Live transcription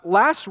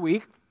last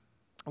week,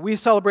 we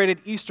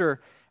celebrated Easter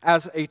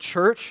as a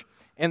church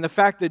and the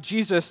fact that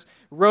Jesus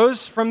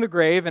rose from the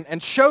grave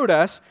and showed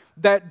us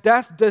that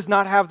death does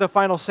not have the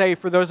final say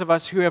for those of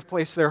us who have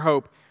placed their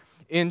hope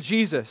in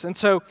Jesus. And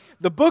so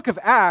the book of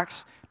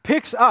Acts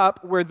picks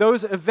up where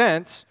those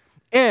events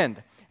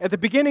end. At the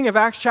beginning of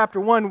Acts chapter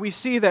 1, we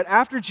see that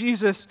after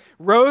Jesus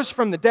rose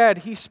from the dead,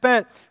 he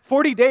spent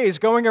 40 days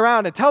going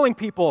around and telling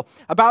people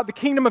about the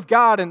kingdom of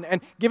God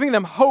and giving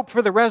them hope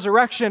for the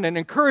resurrection and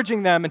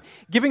encouraging them and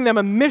giving them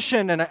a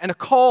mission and a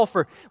call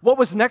for what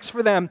was next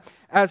for them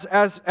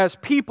as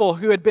people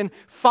who had been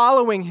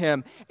following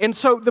him. And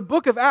so the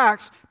book of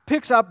Acts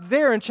picks up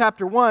there in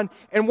chapter 1,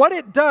 and what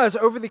it does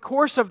over the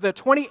course of the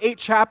 28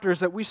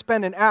 chapters that we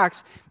spend in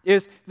Acts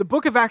is the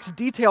book of Acts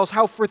details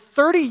how for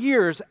 30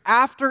 years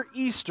after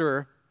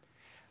Easter,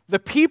 the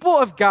people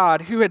of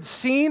God who had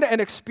seen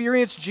and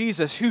experienced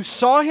Jesus, who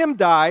saw him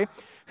die,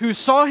 who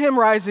saw him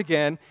rise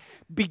again,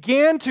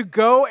 began to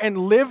go and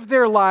live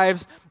their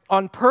lives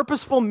on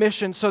purposeful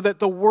mission so that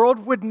the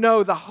world would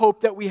know the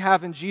hope that we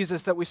have in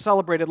Jesus that we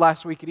celebrated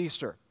last week at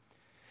Easter.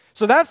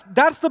 So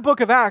that's the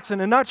book of Acts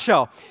in a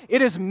nutshell.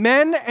 It is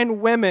men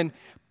and women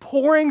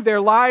pouring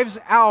their lives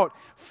out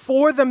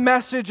for the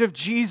message of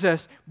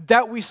Jesus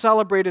that we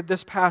celebrated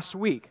this past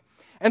week.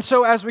 And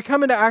so as we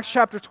come into Acts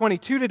chapter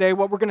 22 today,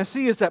 what we're going to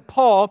see is that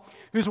Paul,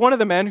 who's one of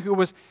the men who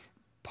was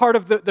part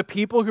of the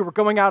people who were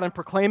going out and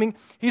proclaiming,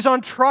 he's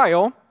on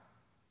trial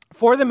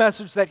for the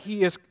message that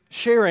he is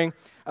sharing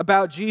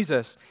about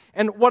Jesus.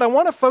 And what I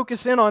want to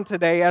focus in on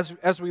today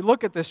as we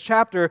look at this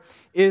chapter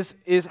is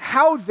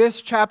how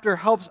this chapter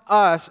helps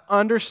us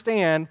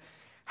understand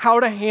how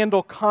to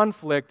handle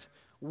conflict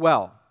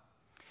well.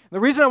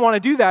 The reason I want to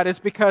do that is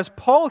because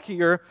Paul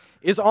here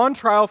is on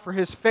trial for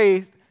his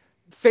faith,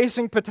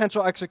 facing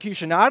potential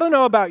execution. Now, I don't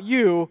know about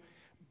you,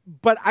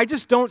 but I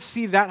just don't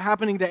see that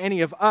happening to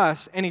any of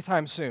us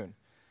anytime soon,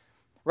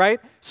 right?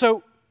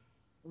 So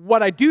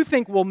what I do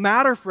think will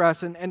matter for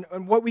us and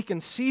what we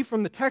can see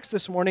from the text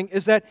this morning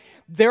is that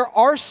there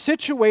are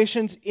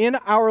situations in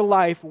our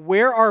life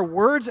where our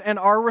words and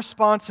our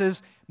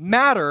responses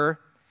matter,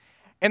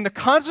 and the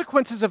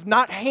consequences of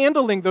not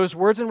handling those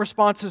words and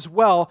responses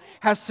well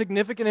has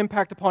significant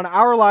impact upon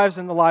our lives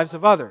and the lives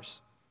of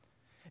others,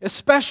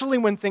 especially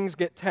when things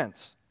get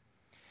tense.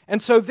 And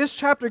so this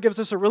chapter gives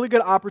us a really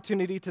good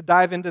opportunity to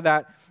dive into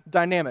that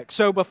dynamic.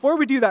 So before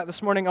we do that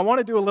this morning, I want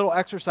to do a little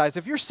exercise.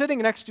 If you're sitting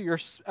next to your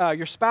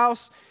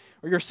spouse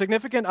or your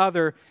significant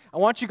other, I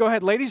want you to go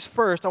ahead, ladies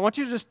first, I want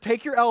you to just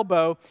take your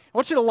elbow, I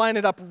want you to line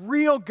it up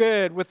real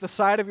good with the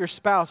side of your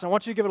spouse, and I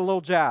want you to give it a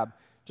little jab,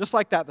 just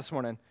like that this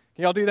morning.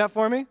 Can y'all do that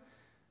for me?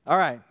 All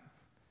right,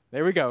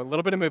 there we go, a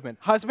little bit of movement.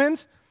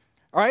 Husbands,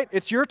 all right,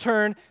 it's your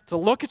turn to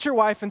look at your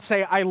wife and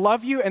say, I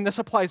love you, and this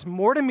applies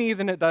more to me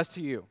than it does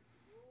to you.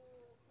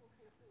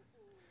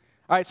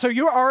 All right, so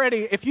you're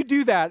already, if you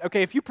do that,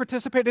 okay, if you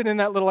participated in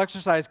that little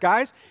exercise,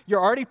 guys,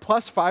 you're already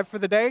 +5 for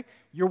the day.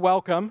 You're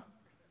welcome,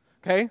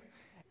 okay?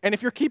 And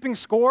if you're keeping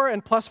score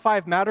and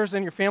 +5 matters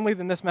in your family,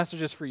 then this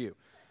message is for you,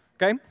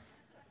 okay?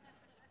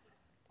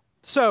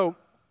 So,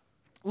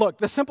 look,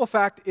 the simple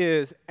fact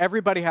is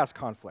everybody has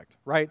conflict,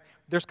 right?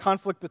 There's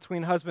conflict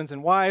between husbands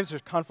and wives.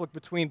 There's conflict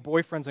between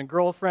boyfriends and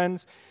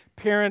girlfriends,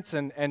 parents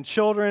and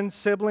children,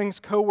 siblings,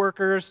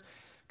 coworkers,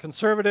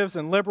 conservatives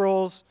and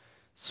liberals,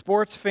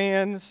 sports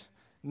fans,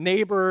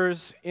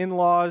 neighbors,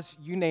 in-laws,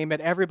 you name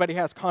it, everybody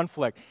has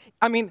conflict.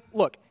 I mean,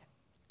 look,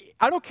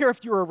 I don't care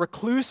if you're a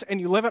recluse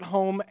and you live at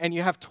home and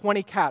you have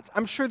 20 cats.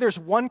 I'm sure there's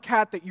one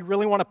cat that you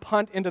really want to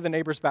punt into the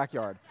neighbor's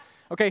backyard,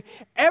 okay?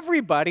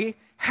 Everybody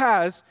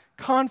has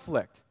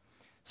conflict.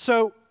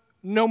 So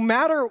no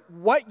matter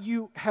what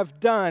you have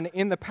done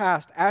in the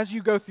past as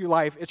you go through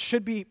life, it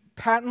should be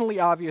patently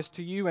obvious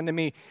to you and to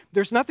me,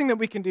 there's nothing that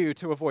we can do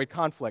to avoid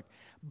conflict.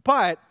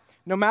 But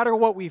no matter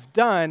what we've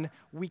done,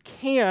 we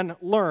can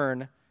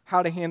learn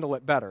how to handle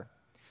it better.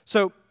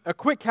 So a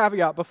quick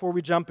caveat before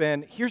we jump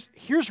in.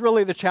 Here's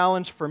really the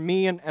challenge for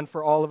me and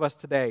for all of us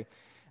today,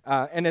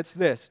 and it's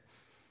this.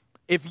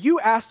 If you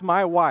asked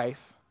my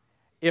wife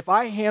if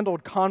I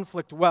handled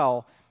conflict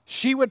well,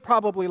 she would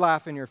probably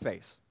laugh in your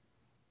face.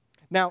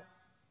 Now,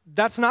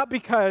 that's not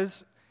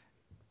because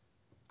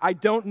I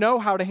don't know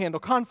how to handle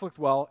conflict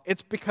well.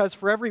 It's because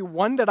for every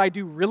one that I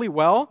do really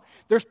well,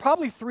 there's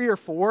probably 3 or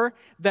 4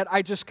 that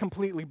I just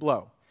completely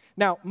blow.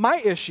 Now,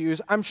 my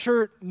issues, I'm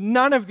sure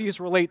none of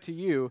these relate to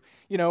you,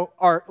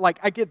 are like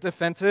I get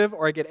defensive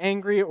or I get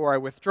angry or I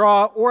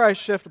withdraw or I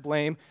shift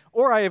blame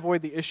or I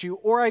avoid the issue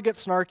or I get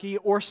snarky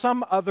or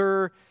some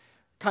other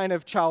kind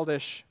of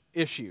childish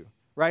issue,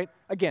 right?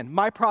 Again,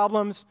 my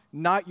problems,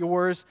 not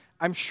yours.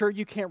 I'm sure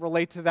you can't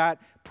relate to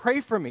that.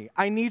 Pray for me.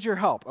 I need your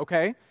help,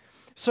 okay?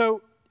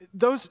 So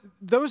those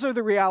are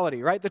the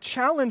reality, right? The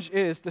challenge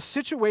is the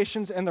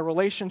situations and the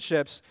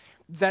relationships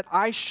that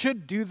I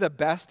should do the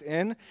best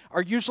in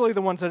are usually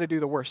the ones that I do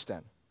the worst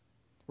in,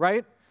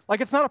 right?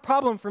 Like it's not a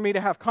problem for me to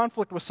have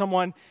conflict with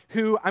someone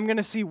who I'm going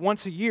to see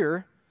once a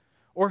year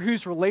or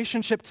whose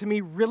relationship to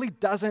me really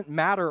doesn't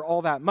matter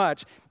all that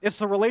much. It's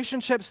the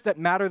relationships that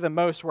matter the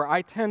most where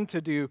I tend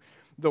to do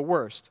the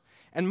worst.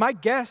 And my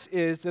guess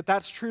is that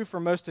that's true for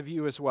most of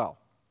you as well.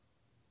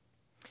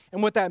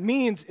 And what that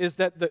means is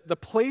that the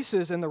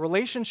places and the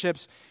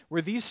relationships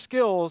where these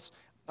skills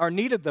are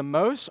needed the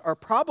most are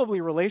probably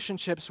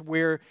relationships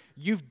where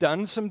you've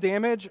done some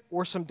damage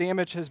or some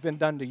damage has been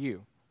done to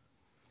you.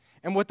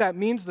 And what that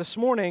means this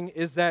morning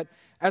is that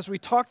as we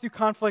talk through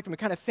conflict and we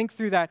kind of think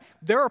through that,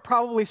 there are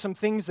probably some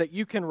things that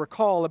you can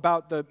recall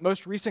about the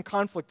most recent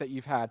conflict that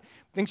you've had,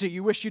 things that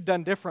you wish you'd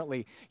done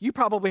differently. You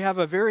probably have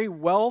a very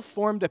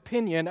well-formed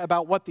opinion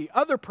about what the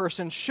other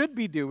person should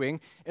be doing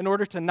in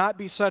order to not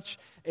be such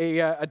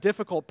a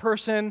difficult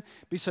person,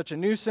 be such a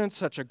nuisance,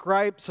 such a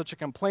gripe, such a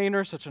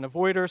complainer, such an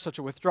avoider, such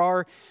a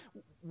withdrawer,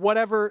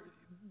 whatever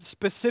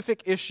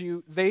specific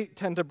issue they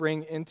tend to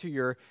bring into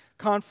your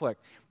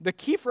conflict. The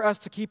key for us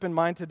to keep in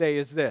mind today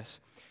is this.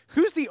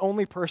 Who's the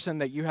only person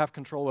that you have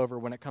control over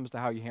when it comes to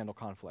how you handle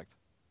conflict?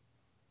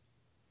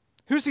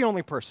 Who's the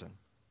only person?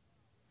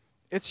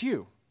 It's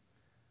you,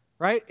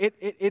 right?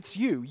 It's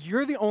you.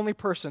 You're the only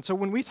person. So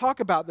when we talk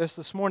about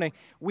this morning,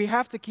 we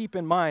have to keep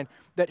in mind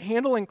that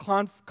handling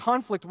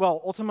conflict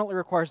well ultimately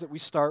requires that we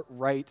start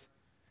right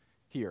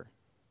here.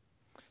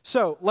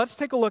 So let's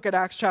take a look at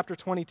Acts chapter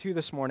 22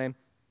 this morning.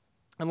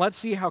 And let's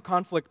see how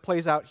conflict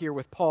plays out here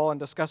with Paul and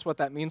discuss what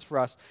that means for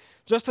us.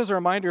 Just as a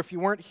reminder, if you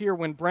weren't here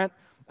when Brent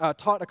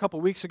taught a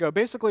couple weeks ago,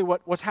 basically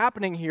what's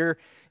happening here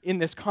in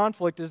this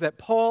conflict is that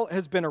Paul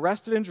has been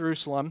arrested in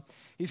Jerusalem.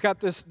 He's got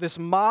this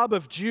mob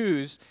of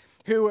Jews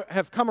who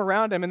have come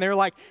around him, and they're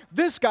like,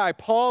 this guy,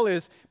 Paul,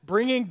 is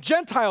bringing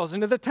Gentiles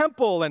into the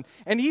temple,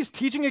 and he's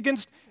teaching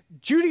against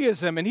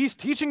Judaism, and he's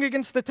teaching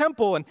against the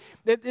temple, and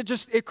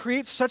it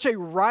creates such a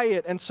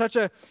riot and such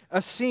a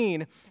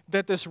scene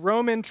that this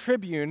Roman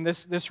tribune,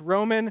 this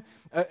Roman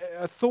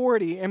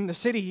authority in the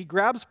city, he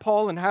grabs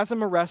Paul and has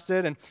him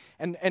arrested,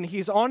 and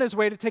he's on his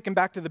way to take him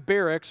back to the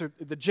barracks or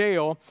the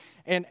jail,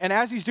 and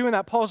as he's doing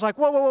that, Paul's like,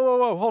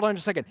 whoa, hold on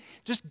just a second.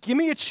 Just give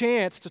me a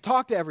chance to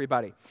talk to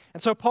everybody.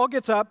 And so Paul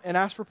gets up and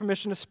asks for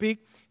permission to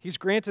speak. He's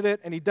granted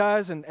it, and he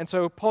does, and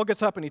so Paul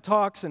gets up and he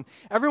talks, and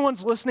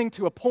everyone's listening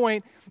to a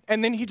point,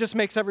 and then he just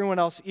makes everyone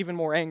else even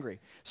more angry.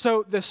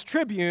 So this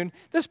tribune,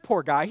 this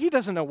poor guy, he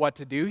doesn't know what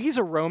to do. He's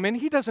a Roman.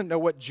 He doesn't know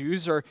what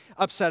Jews are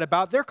upset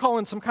about. They're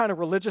calling some kind of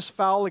religious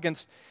foul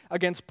against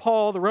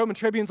Paul. The Roman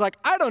tribune's like,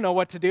 I don't know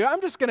what to do.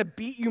 I'm just going to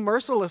beat you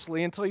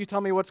mercilessly until you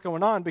tell me what's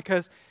going on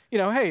because,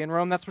 hey, in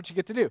Rome, that's what you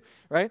get to do,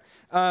 right?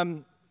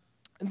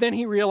 Then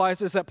he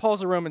realizes that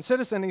Paul's a Roman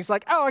citizen, and he's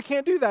like, I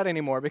can't do that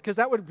anymore because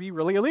that would be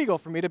really illegal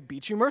for me to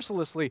beat you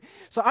mercilessly.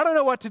 So I don't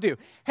know what to do.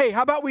 Hey,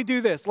 how about we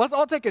do this? Let's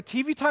all take a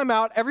TV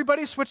timeout.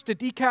 Everybody switch to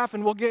decaf,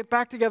 and we'll get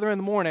back together in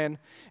the morning,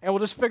 and we'll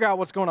just figure out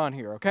what's going on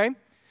here, okay?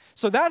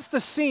 So that's the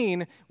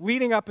scene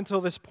leading up until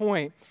this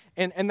point,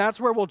 and that's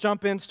where we'll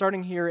jump in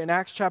starting here in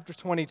Acts chapter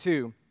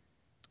 22,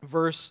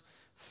 verse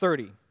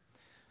 30.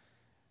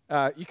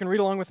 You can read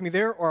along with me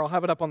there, or I'll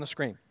have it up on the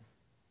screen.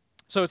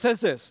 So it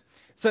says this.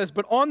 It says,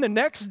 but on the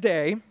next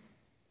day,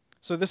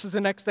 so this is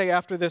the next day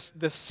after this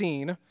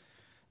scene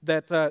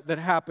that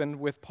happened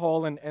with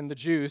Paul and the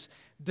Jews,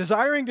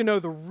 desiring to know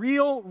the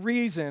real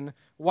reason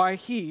why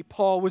he,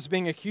 Paul, was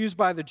being accused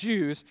by the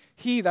Jews,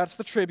 he, that's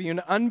the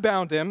tribune,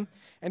 unbound him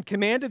and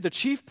commanded the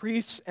chief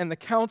priests and the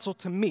council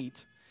to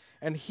meet,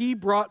 and he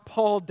brought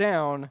Paul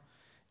down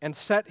and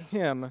set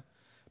him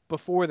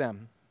before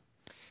them.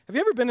 Have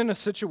you ever been in a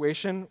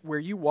situation where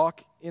you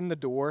walk in the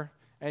door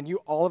and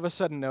you all of a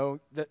sudden know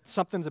that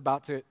something's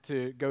about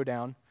to go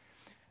down?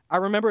 I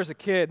remember as a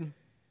kid,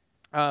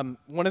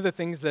 one of the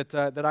things that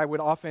I would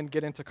often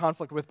get into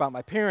conflict with about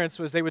my parents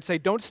was they would say,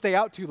 don't stay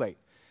out too late.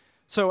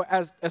 So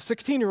as a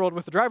 16-year-old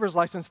with a driver's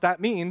license,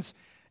 that means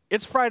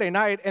it's Friday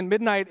night and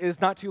midnight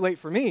is not too late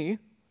for me,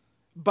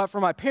 but for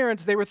my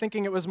parents, they were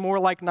thinking it was more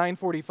like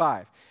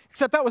 9:45.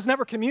 Except that was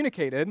never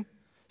communicated,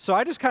 so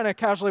I just kind of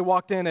casually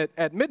walked in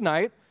at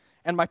midnight,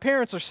 and my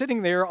parents are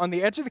sitting there on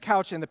the edge of the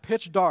couch in the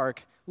pitch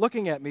dark,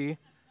 looking at me.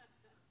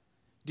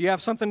 Do you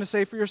have something to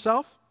say for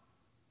yourself?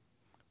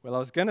 Well, I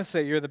was going to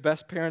say you're the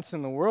best parents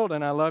in the world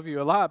and I love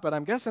you a lot, but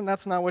I'm guessing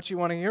that's not what you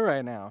want to hear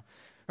right now,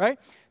 right?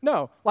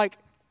 No,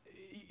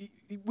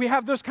 we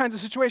have those kinds of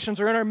situations,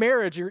 or in our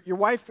marriage, your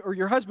wife or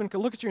your husband could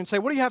look at you and say,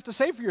 what do you have to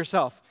say for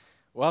yourself?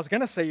 Well, I was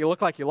going to say you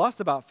look like you lost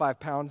about 5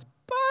 pounds,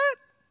 but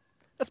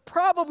that's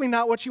probably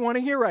not what you want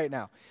to hear right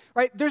now,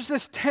 right? There's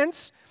this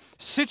tense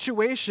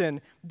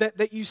situation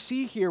that you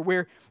see here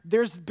where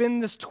there's been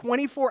this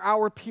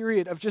 24-hour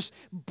period of just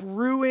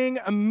brewing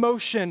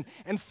emotion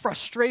and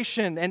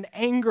frustration and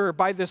anger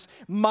by this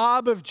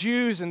mob of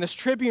Jews, and this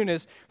tribune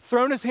has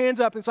thrown his hands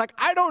up. It's like,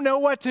 I don't know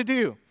what to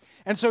do.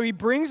 And so he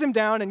brings him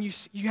down, and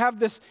you have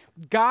this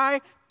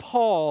guy,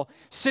 Paul,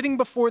 sitting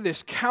before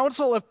this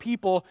council of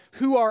people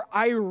who are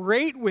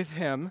irate with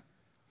him,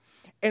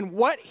 and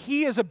what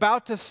he is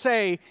about to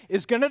say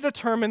is going to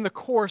determine the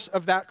course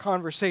of that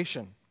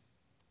conversation.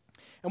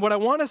 And what I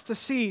want us to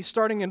see,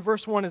 starting in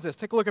verse 1, is this.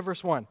 Take a look at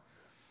verse 1.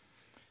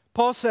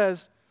 Paul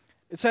says,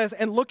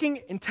 and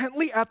looking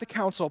intently at the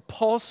council,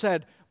 Paul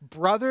said,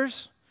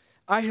 brothers,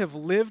 I have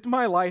lived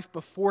my life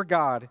before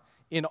God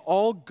in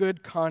all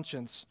good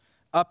conscience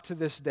up to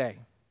this day.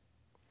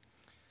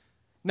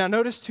 Now,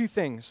 notice two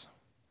things.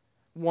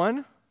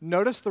 One,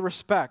 notice the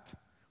respect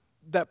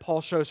that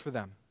Paul shows for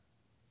them.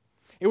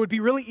 It would be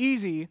really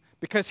easy,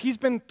 because he's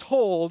been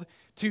told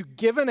to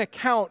give an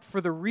account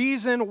for the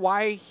reason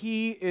why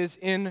he is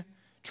in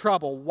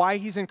trouble, why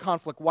he's in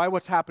conflict, why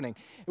what's happening.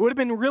 It would have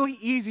been really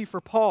easy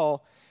for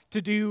Paul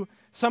to do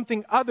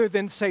something other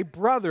than say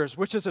brothers,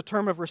 which is a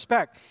term of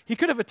respect. He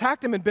could have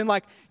attacked him and been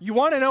like, you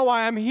want to know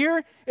why I'm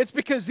here? It's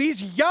because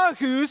these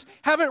yahoos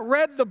haven't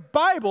read the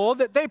Bible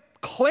that they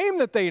claim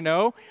that they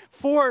know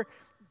for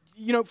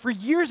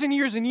years and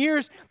years and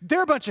years.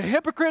 They're a bunch of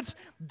hypocrites.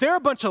 They're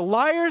a bunch of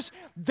liars.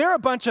 They're a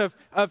bunch of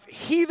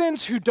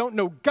heathens who don't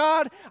know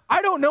God.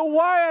 I don't know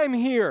why I'm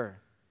here.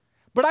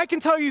 But I can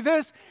tell you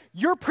this,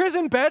 your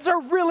prison beds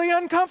are really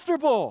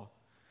uncomfortable.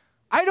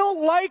 I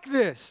don't like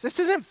this. This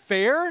isn't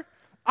fair.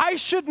 I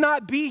should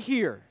not be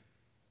here.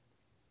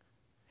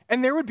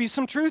 And there would be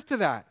some truth to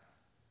that.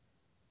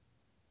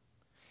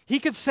 He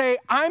could say,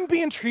 I'm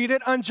being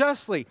treated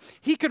unjustly.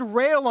 He could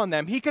rail on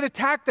them. He could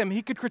attack them.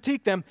 He could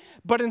critique them.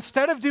 But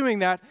instead of doing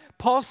that,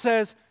 Paul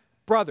says,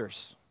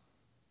 brothers.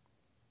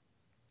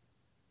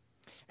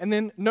 And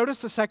then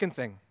notice the second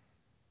thing.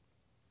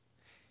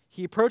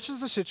 He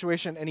approaches the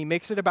situation and he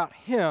makes it about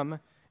him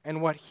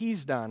and what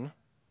he's done.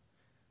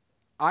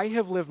 I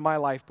have lived my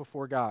life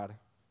before God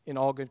in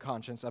all good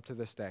conscience up to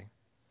this day.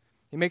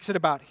 He makes it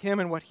about him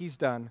and what he's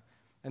done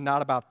and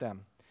not about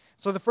them.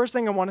 So the first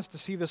thing I want us to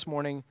see this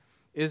morning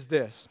is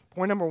this.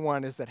 Point number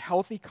one is that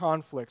healthy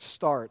conflict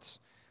starts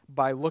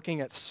by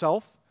looking at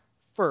self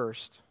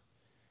first,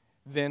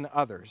 then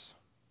others.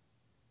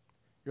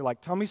 You're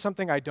like, tell me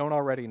something I don't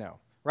already know,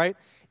 right?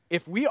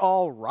 If we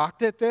all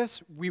rocked at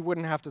this, we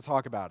wouldn't have to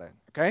talk about it,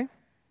 okay?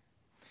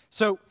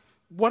 So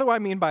what do I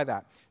mean by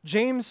that?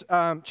 James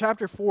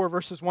chapter 4,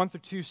 verses 1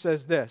 through 2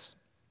 says this.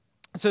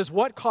 It says,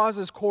 what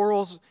causes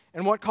quarrels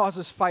and what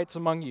causes fights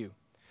among you?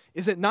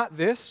 Is it not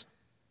this,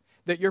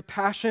 that your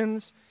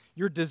passions,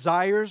 your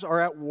desires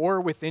are at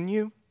war within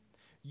you?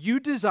 You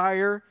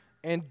desire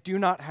and do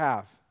not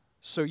have,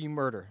 so you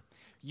murder.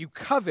 You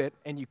covet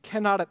and you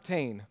cannot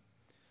obtain,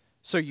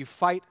 so you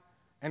fight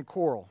and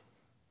quarrel.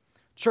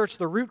 Church,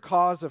 the root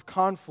cause of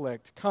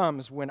conflict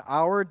comes when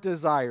our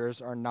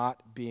desires are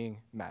not being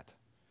met.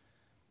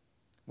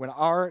 When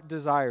our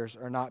desires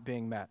are not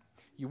being met.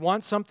 You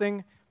want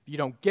something, you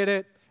don't get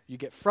it, you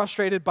get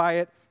frustrated by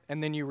it,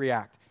 and then you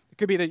react. It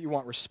could be that you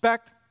want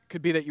respect. It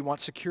could be that you want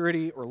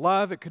security or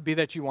love. It could be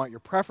that you want your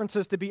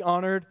preferences to be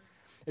honored.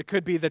 It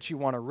could be that you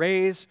want a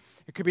raise.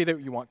 It could be that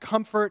you want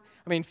comfort.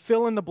 I mean,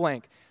 fill in the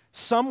blank.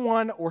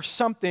 Someone or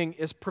something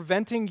is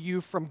preventing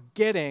you from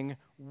getting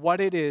what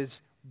it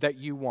is that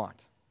you want.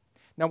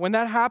 Now, when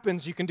that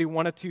happens, you can do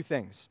one of two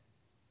things.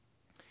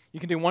 You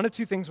can do one of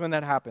two things when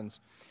that happens.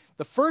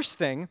 The first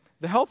thing,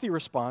 the healthy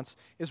response,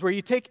 is where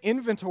you take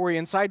inventory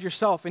inside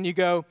yourself and you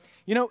go,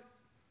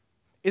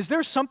 is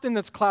there something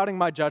that's clouding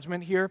my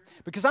judgment here?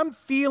 Because I'm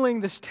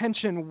feeling this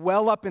tension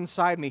well up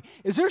inside me.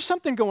 Is there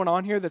something going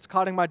on here that's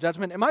clouding my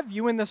judgment? Am I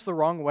viewing this the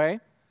wrong way?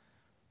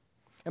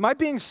 Am I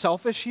being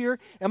selfish here?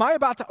 Am I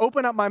about to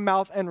open up my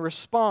mouth and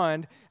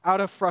respond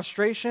out of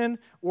frustration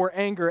or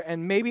anger,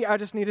 and maybe I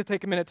just need to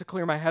take a minute to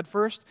clear my head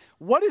first?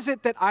 What is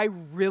it that I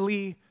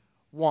really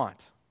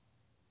want?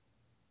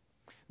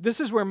 This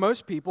is where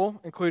most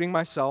people, including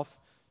myself,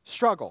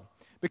 struggle.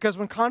 Because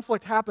when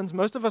conflict happens,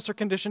 most of us are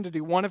conditioned to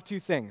do one of two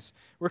things.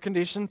 We're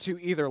conditioned to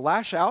either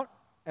lash out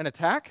and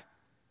attack,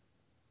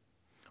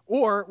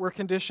 or we're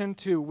conditioned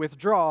to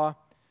withdraw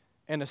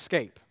and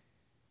escape.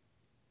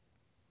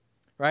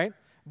 Right?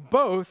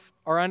 Both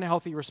are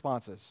unhealthy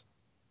responses.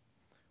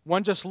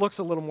 One just looks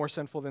a little more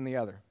sinful than the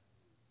other.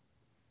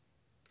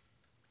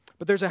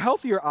 But there's a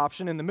healthier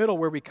option in the middle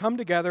where we come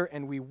together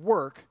and we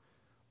work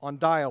on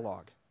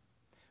dialogue.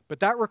 But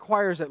that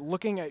requires that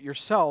looking at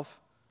yourself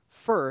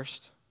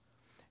first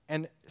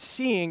and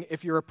seeing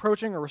if you're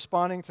approaching or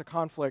responding to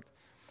conflict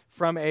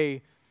from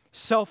a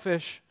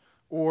selfish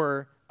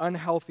or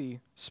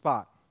unhealthy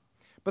spot.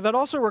 But that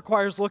also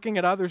requires looking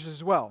at others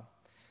as well.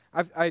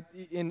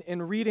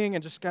 In reading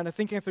and just kind of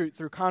thinking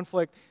through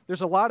conflict,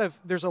 there's a lot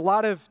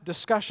of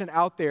discussion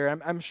out there.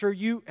 I'm sure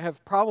you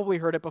have probably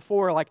heard it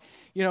before. Like,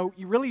 you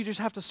really just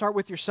have to start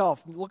with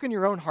yourself. Look in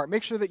your own heart.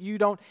 Make sure that you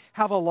don't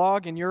have a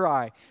log in your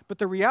eye. But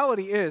the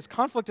reality is,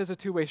 conflict is a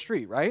two-way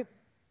street, right?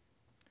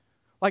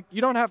 Like,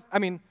 you don't have,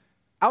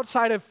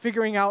 outside of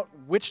figuring out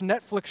which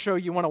Netflix show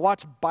you want to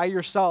watch by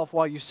yourself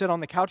while you sit on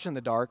the couch in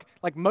the dark,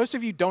 like most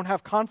of you don't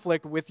have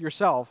conflict with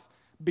yourself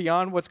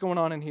beyond what's going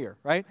on in here,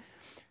 right?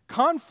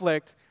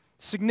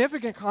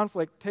 Significant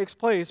conflict takes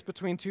place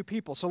between two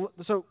people.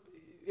 So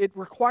it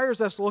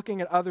requires us looking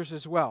at others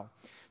as well.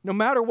 No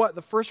matter what,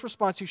 the first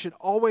response you should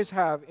always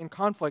have in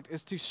conflict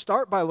is to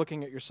start by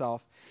looking at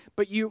yourself,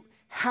 but you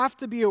have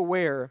to be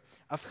aware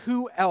of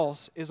who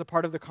else is a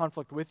part of the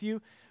conflict with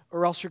you,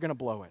 or else you're going to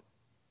blow it.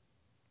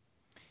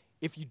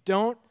 If you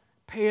don't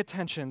pay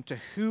attention to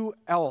who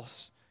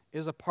else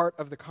is a part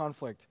of the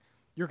conflict,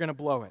 you're going to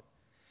blow it.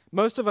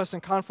 Most of us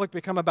in conflict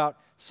become about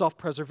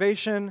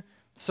self-preservation,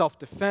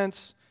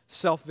 self-defense,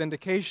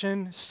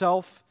 self-vindication,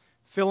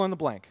 fill in the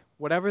blank,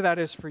 whatever that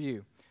is for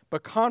you.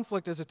 But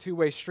conflict is a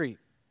two-way street,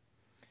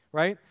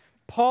 right?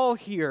 Paul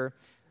here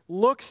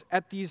looks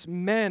at these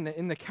men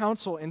in the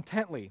council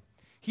intently.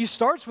 He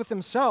starts with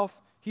himself.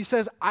 He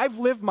says, I've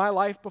lived my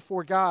life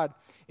before God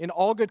in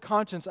all good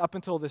conscience up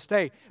until this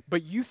day.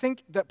 But you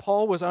think that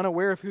Paul was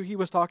unaware of who he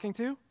was talking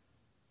to?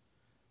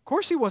 Of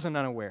course he wasn't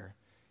unaware.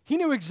 He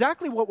knew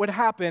exactly what would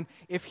happen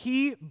if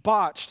he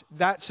botched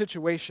that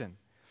situation.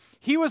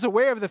 He was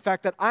aware of the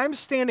fact that I'm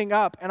standing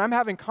up and I'm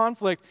having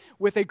conflict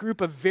with a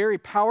group of very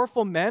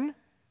powerful men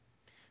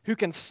who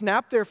can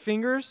snap their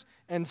fingers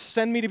and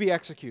send me to be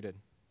executed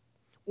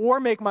or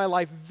make my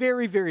life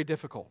very, very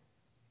difficult.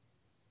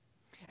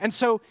 And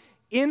so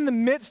in the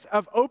midst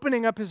of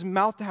opening up his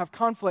mouth to have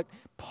conflict,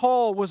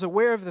 Paul was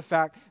aware of the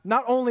fact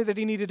not only that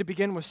he needed to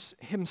begin with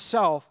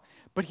himself,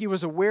 but he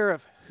was aware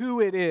of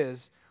who it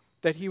is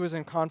that he was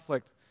in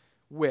conflict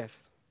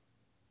with.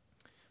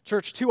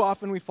 Church, too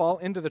often we fall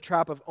into the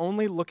trap of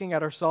only looking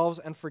at ourselves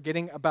and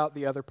forgetting about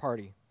the other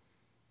party.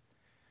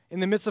 In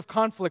the midst of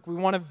conflict, we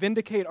want to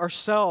vindicate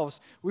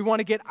ourselves. We want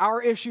to get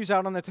our issues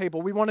out on the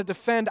table. We want to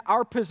defend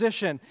our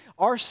position,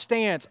 our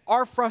stance,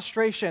 our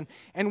frustration,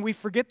 and we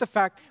forget the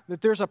fact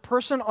that there's a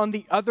person on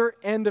the other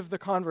end of the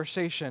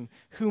conversation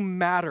who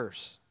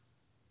matters.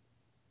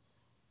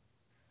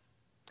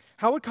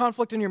 How would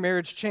conflict in your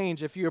marriage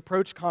change if you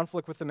approached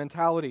conflict with the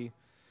mentality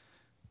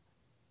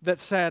that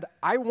said,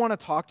 I want to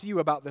talk to you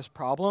about this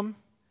problem,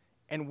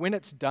 and when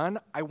it's done,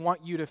 I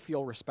want you to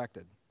feel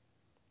respected.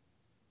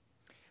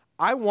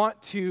 I want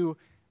to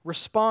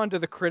respond to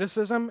the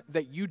criticism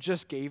that you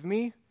just gave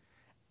me,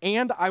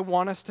 and I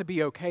want us to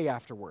be okay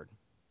afterward.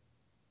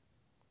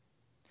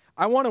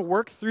 I want to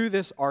work through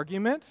this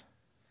argument,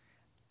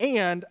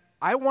 and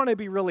I want to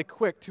be really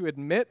quick to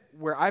admit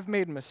where I've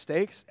made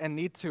mistakes and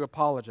need to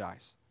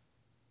apologize.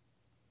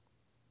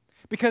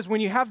 Because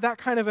when you have that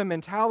kind of a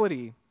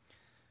mentality,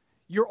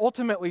 you're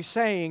ultimately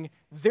saying,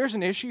 there's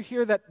an issue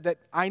here that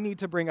I need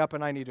to bring up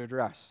and I need to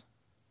address.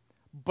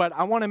 But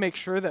I want to make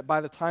sure that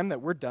by the time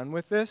that we're done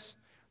with this,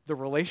 the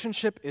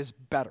relationship is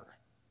better.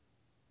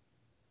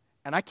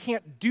 And I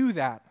can't do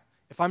that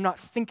if I'm not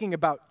thinking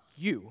about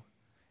you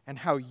and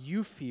how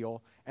you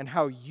feel and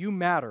how you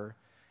matter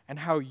and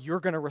how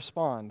you're going to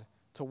respond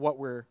to what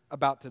we're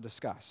about to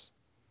discuss.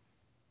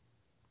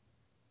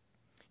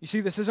 You see,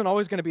 this isn't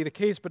always going to be the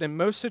case, but in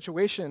most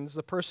situations,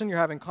 the person you're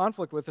having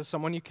conflict with is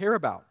someone you care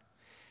about.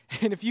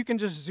 And if you can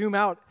just zoom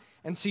out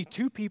and see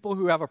two people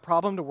who have a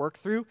problem to work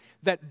through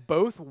that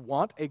both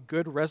want a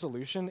good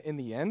resolution in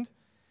the end,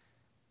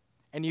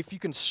 and if you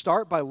can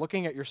start by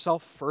looking at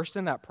yourself first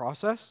in that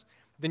process,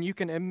 then you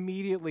can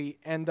immediately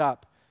end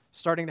up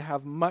starting to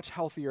have much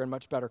healthier and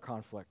much better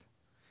conflict.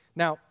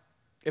 Now,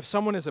 if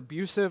someone is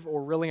abusive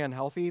or really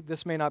unhealthy,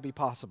 this may not be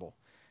possible.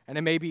 And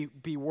it may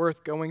be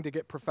worth going to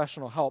get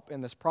professional help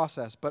in this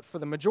process. But for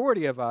the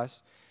majority of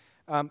us,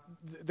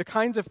 the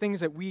kinds of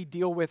things that we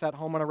deal with at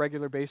home on a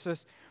regular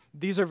basis,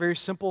 these are very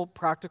simple,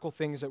 practical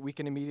things that we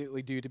can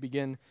immediately do to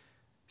begin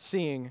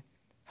seeing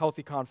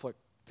healthy conflict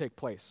take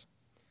place.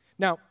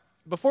 Now,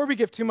 before we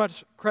give too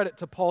much credit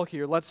to Paul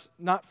here, let's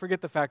not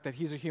forget the fact that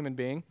he's a human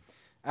being,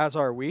 as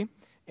are we.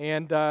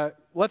 And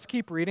let's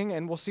keep reading,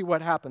 and we'll see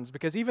what happens.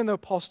 Because even though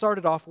Paul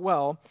started off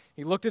well,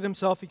 he looked at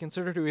himself, he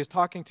considered who he was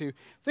talking to,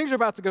 things are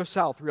about to go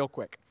south real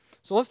quick.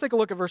 So let's take a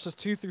look at verses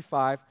 2 through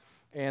 5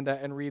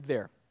 and read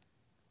there.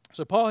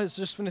 So Paul has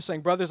just finished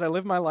saying, brothers, I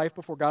live my life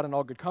before God in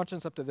all good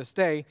conscience up to this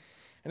day.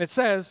 And it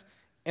says,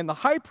 and the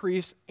high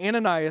priest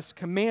Ananias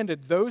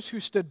commanded those who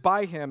stood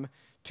by him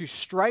to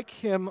strike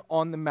him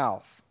on the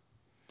mouth.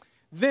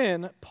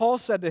 Then Paul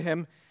said to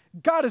him,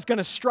 God is going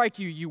to strike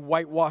you, you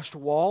whitewashed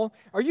wall.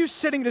 Are you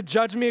sitting to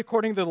judge me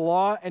according to the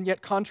law, and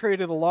yet contrary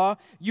to the law,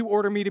 you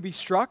order me to be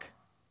struck?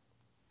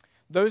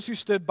 Those who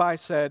stood by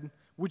said,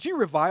 would you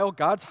revile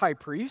God's high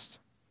priest?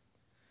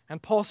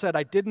 And Paul said,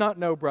 I did not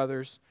know,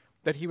 brothers,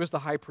 that he was the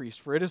high priest,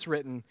 for it is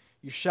written,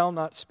 you shall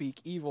not speak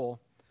evil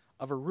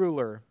of a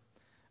ruler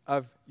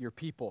of your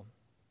people.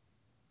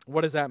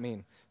 What does that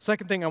mean?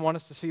 Second thing I want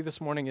us to see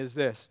this morning is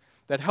this,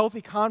 that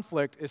healthy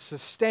conflict is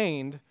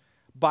sustained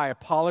by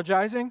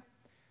apologizing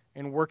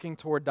and working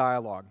toward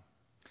dialogue.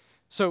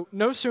 So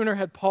no sooner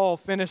had Paul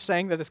finished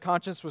saying that his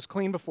conscience was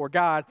clean before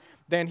God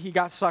than he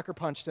got sucker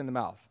punched in the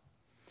mouth.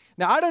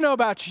 Now, I don't know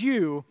about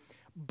you,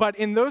 but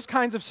in those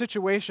kinds of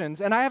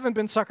situations, and I haven't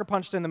been sucker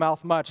punched in the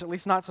mouth much, at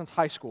least not since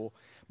high school,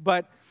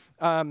 but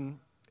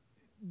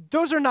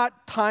those are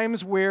not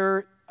times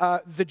where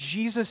the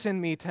Jesus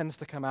in me tends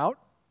to come out,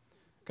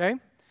 okay?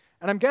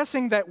 And I'm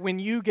guessing that when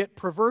you get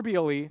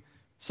proverbially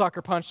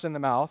sucker punched in the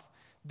mouth,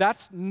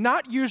 that's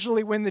not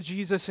usually when the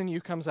Jesus in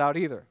you comes out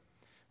either,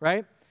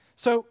 right?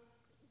 So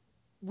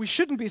we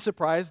shouldn't be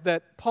surprised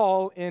that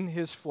Paul in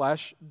his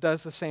flesh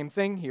does the same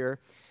thing here.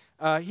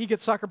 He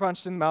gets sucker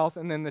punched in the mouth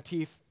and then the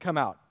teeth come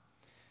out.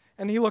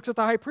 And he looks at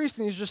the high priest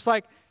and he's just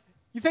like,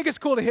 you think it's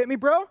cool to hit me,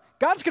 bro?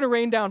 God's going to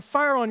rain down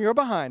fire on your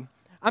behind.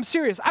 I'm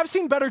serious. I've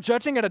seen better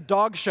judging at a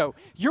dog show.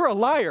 You're a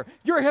liar.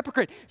 You're a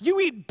hypocrite. You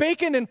eat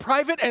bacon in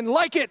private and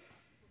like it.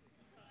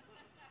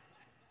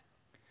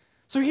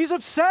 So he's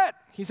upset.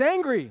 He's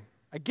angry.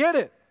 I get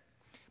it.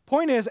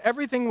 Point is,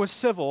 everything was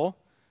civil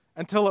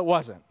until it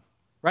wasn't,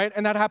 right?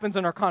 And that happens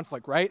in our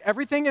conflict, right?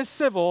 Everything is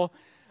civil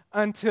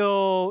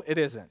until it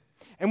isn't.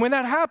 And when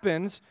that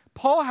happens,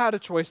 Paul had a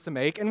choice to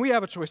make, and we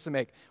have a choice to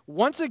make.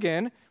 Once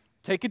again,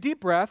 take a deep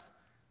breath,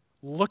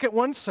 look at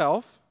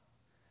oneself,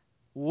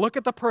 look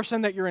at the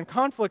person that you're in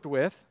conflict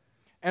with,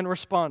 and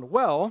respond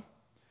well,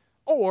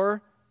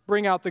 or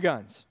bring out the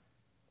guns.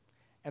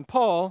 And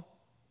Paul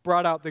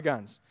brought out the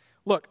guns.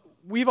 Look,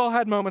 we've all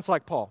had moments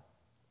like Paul.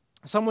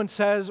 Someone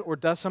says or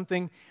does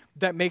something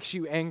that makes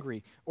you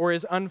angry, or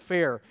is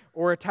unfair,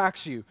 or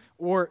attacks you,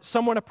 or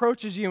someone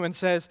approaches you and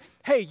says,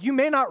 hey, you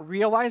may not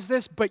realize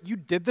this, but you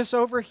did this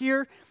over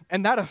here,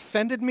 and that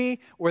offended me,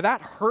 or that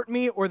hurt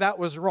me, or that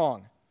was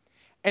wrong.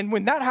 And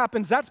when that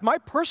happens, that's my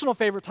personal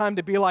favorite time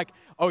to be like,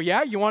 oh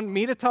yeah, you want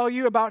me to tell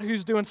you about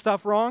who's doing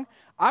stuff wrong?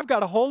 I've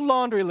got a whole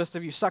laundry list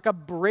of you, sucker,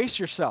 brace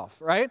yourself,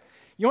 right?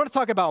 You want to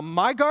talk about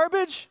my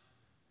garbage?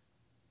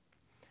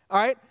 All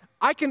right,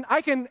 I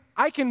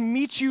can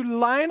meet you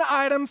line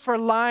item for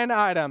line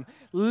item.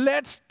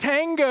 Let's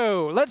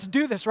tango. Let's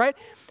do this, right?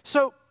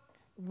 So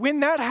when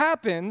that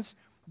happens,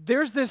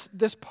 there's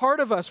this part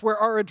of us where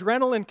our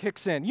adrenaline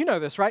kicks in. You know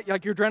this, right?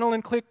 Like your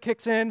adrenaline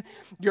kicks in,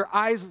 your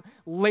eyes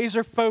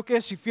laser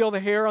focus, you feel the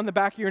hair on the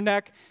back of your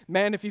neck.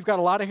 Man, if you've got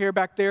a lot of hair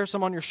back there,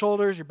 some on your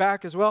shoulders, your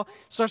back as well,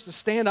 starts to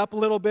stand up a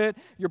little bit.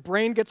 Your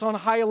brain gets on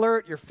high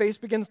alert, your face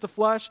begins to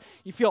flush.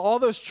 You feel all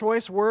those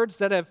choice words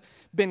that have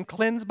been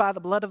cleansed by the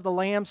blood of the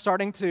Lamb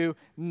starting to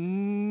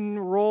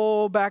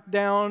roll back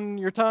down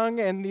your tongue,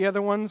 and the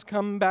other ones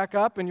come back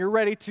up, and you're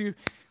ready to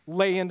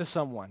lay into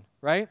someone,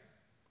 right?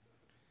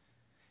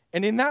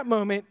 And in that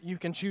moment, you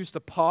can choose to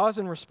pause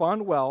and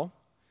respond well,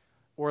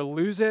 or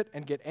lose it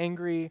and get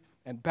angry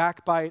and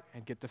backbite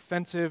and get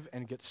defensive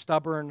and get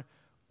stubborn,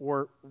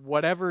 or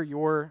whatever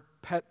your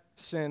pet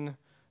sin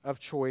of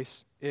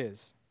choice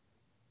is.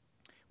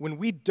 When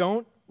we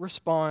don't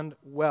respond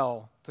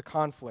well to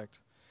conflict,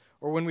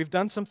 or when we've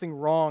done something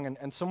wrong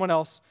and someone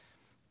else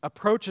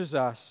approaches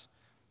us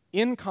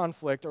in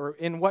conflict or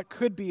in what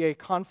could be a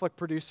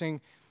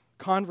conflict-producing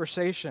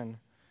conversation,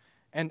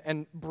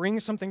 and bring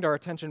something to our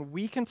attention,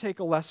 we can take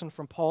a lesson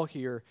from Paul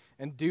here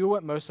and do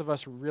what most of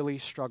us really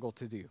struggle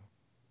to do.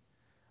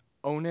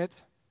 Own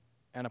it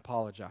and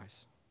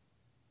apologize.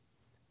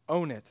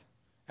 Own it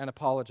and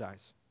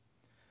apologize.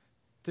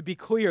 To be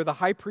clear, the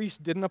high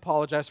priest didn't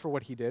apologize for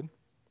what he did.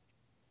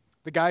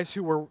 The guys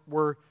who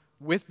were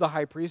with the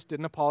high priest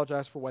didn't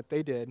apologize for what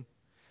they did.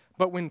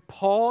 But when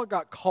Paul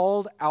got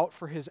called out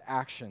for his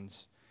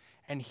actions,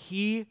 and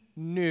he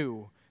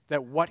knew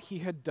that what he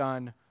had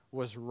done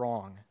was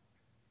wrong,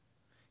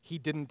 he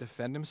didn't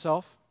defend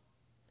himself.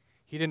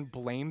 He didn't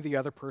blame the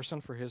other person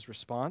for his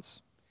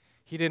response.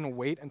 He didn't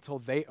wait until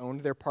they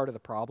owned their part of the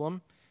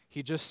problem.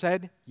 He just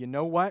said, you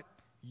know what?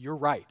 You're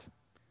right.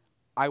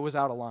 I was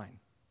out of line.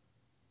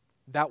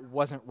 That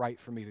wasn't right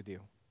for me to do.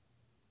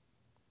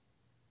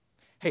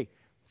 Hey,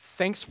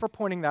 thanks for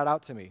pointing that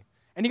out to me.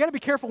 And you got to be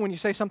careful when you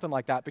say something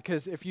like that,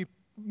 because if you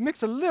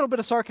mix a little bit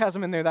of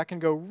sarcasm in there, that can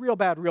go real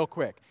bad real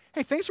quick.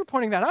 Hey, thanks for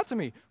pointing that out to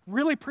me.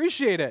 Really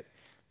appreciate it.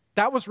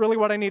 That was really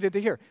what I needed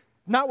to hear.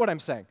 Not what I'm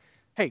saying.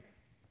 Hey,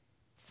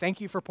 thank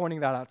you for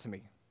pointing that out to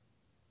me.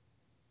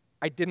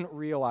 I didn't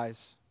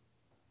realize,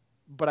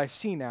 but I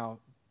see now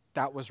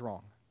that was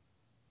wrong.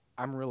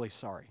 I'm really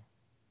sorry.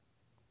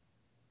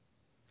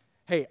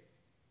 Hey,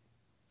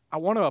 I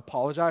want to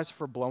apologize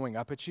for blowing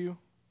up at you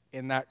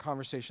in that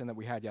conversation that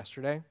we had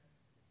yesterday.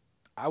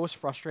 I was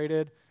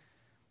frustrated,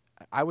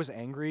 I was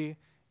angry,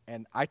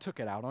 and I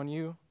took it out on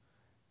you,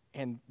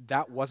 and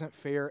that wasn't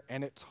fair,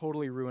 and it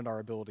totally ruined our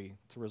ability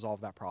to resolve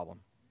that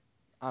problem.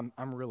 I'm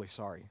really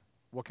sorry.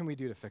 What can we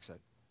do to fix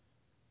it?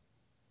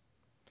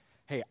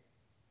 Hey,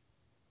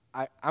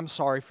 I'm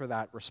sorry for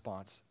that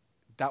response.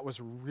 That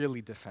was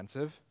really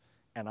defensive,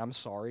 and I'm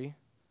sorry.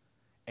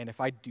 And if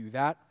I do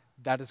that,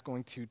 that is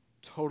going to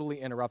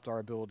totally interrupt our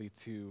ability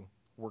to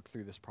work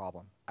through this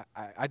problem.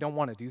 I don't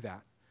want to do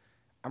that.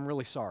 I'm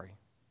really sorry.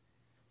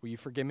 Will you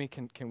forgive me?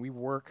 Can we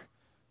work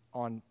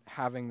on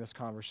having this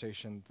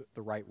conversation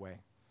the right way?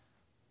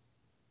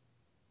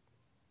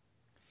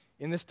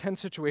 In this tense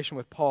situation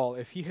with Paul,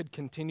 if he had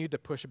continued to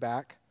push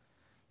back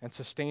and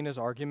sustain his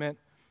argument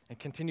and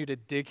continue to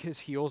dig his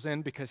heels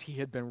in because he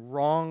had been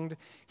wronged,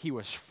 he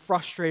was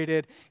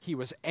frustrated, he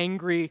was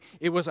angry,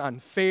 it was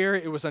unfair,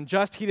 it was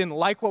unjust, he didn't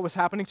like what was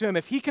happening to him,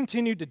 if he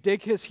continued to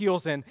dig his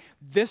heels in,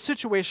 this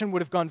situation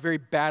would have gone very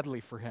badly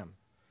for him.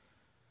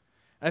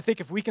 And I think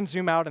if we can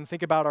zoom out and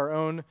think about our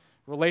own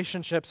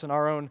relationships and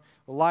our own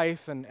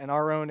life and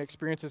our own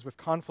experiences with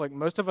conflict,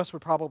 most of us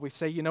would probably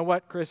say, you know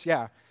what, Chris,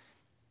 yeah,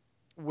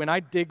 when I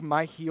dig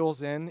my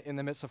heels in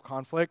the midst of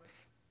conflict,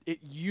 it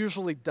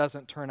usually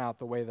doesn't turn out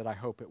the way that I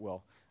hope it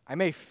will. I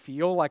may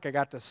feel like I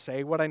got to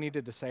say what I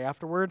needed to say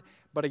afterward,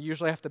 but I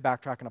usually have to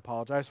backtrack and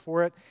apologize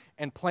for it.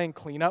 And playing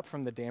cleanup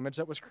from the damage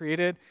that was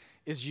created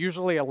is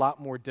usually a lot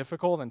more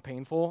difficult and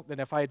painful than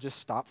if I had just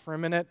stopped for a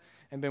minute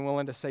and been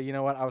willing to say, you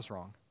know what, I was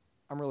wrong.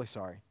 I'm really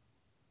sorry.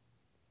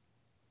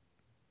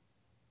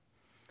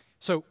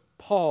 So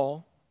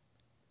Paul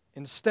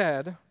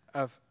instead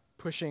of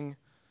pushing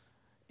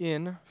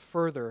in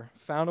further,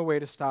 found a way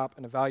to stop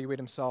and evaluate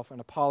himself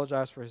and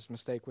apologize for his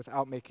mistake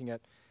without making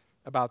it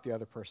about the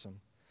other person.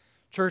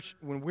 Church,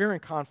 when we're in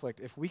conflict,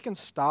 if we can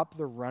stop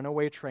the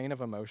runaway train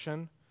of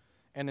emotion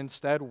and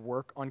instead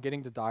work on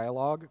getting to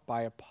dialogue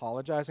by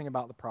apologizing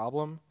about the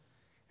problem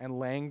and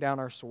laying down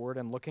our sword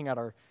and looking at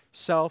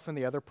ourself and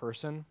the other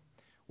person,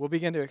 we'll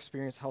begin to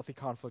experience healthy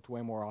conflict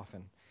way more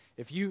often.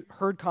 If you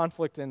heard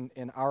conflict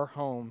in our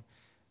home,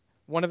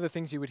 one of the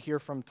things you would hear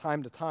from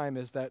time to time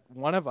is that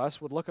one of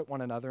us would look at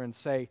one another and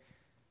say,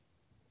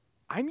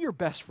 I'm your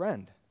best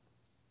friend.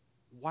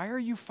 Why are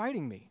you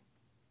fighting me?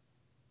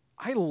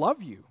 I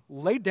love you.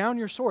 Lay down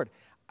your sword.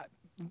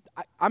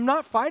 I'm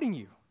not fighting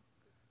you.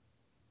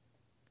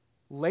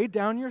 Lay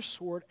down your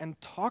sword and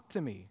talk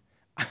to me.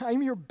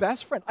 I'm your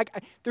best friend.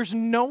 There's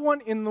no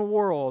one in the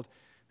world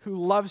who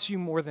loves you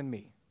more than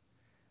me.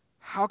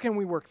 How can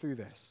we work through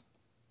this?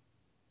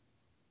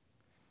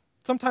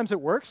 Sometimes it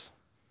works.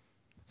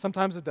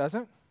 Sometimes it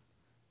doesn't.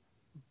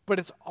 But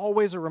it's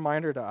always a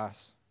reminder to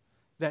us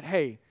that,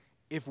 hey,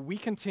 if we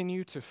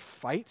continue to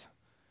fight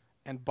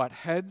and butt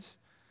heads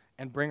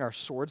and bring our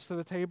swords to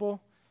the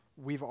table,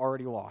 we've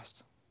already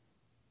lost.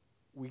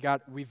 We've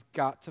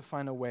got to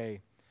find a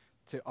way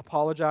to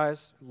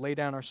apologize, lay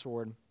down our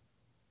sword,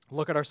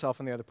 look at ourselves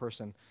and the other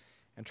person,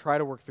 and try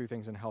to work through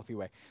things in a healthy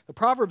way. The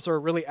Proverbs are a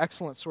really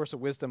excellent source of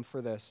wisdom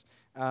for this.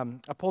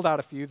 I pulled out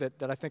a few that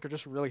I think are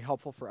just really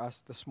helpful for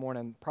us this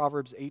morning.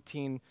 Proverbs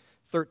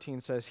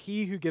 18:13 says,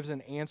 "He who gives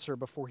an answer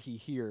before he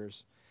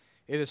hears,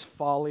 it is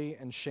folly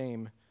and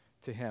shame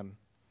to him."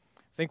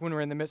 I think when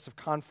we're in the midst of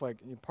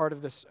conflict, part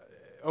of this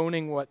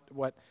owning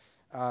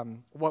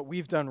what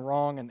we've done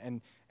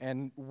wrong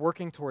and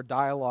working toward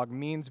dialogue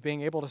means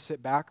being able to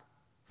sit back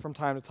from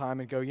time to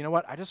time and go, you know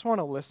what, I just want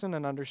to listen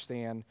and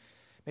understand,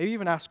 maybe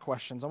even ask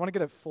questions. I want to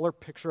get a fuller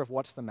picture of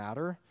what's the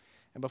matter.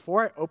 And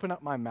before I open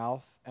up my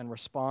mouth and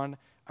respond,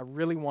 I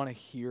really want to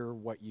hear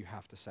what you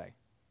have to say.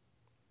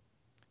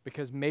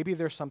 Because maybe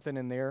there's something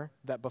in there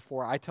that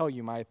before I tell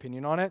you my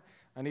opinion on it,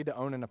 I need to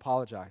own and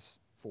apologize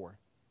for.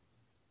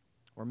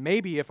 Or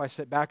maybe if I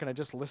sit back and I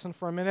just listen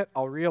for a minute,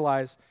 I'll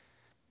realize,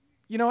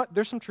 you know what,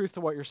 there's some truth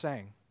to what you're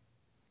saying.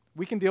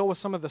 We can deal with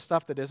some of the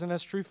stuff that isn't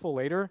as truthful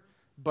later,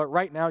 but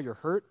right now you're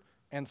hurt,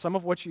 and some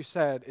of what you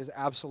said is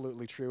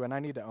absolutely true, and I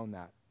need to own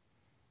that.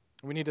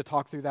 We need to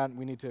talk through that, and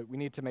we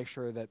need to make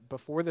sure that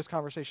before this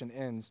conversation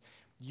ends,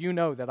 you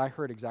know that I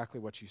heard exactly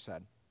what you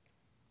said.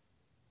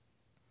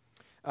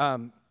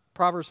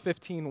 Proverbs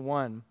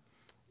 15:1,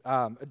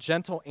 a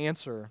gentle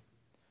answer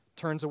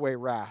turns away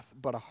wrath,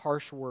 but a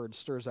harsh word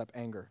stirs up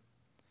anger.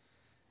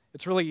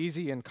 It's really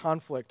easy in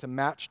conflict to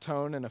match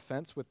tone and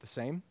offense with the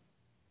same.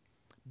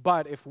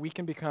 But if we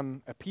can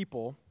become a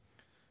people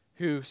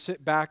who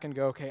sit back and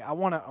go, okay, I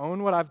want to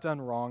own what I've done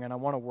wrong and I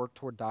want to work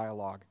toward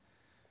dialogue,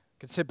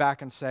 can sit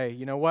back and say,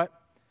 you know what,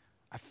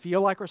 I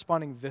feel like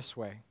responding this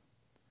way,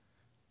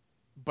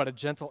 but a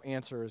gentle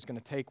answer is going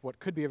to take what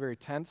could be a very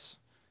tense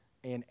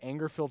and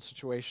anger-filled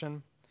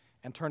situation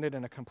and turn it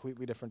in a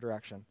completely different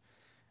direction.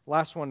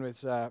 Last one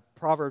was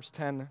Proverbs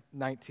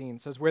 10:19.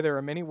 It says, where there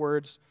are many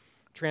words,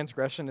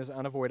 transgression is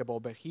unavoidable,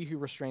 but he who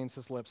restrains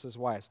his lips is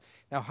wise.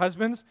 Now,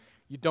 husbands,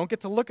 you don't get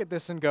to look at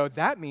this and go,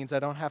 that means I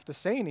don't have to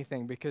say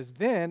anything, because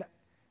then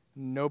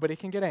nobody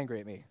can get angry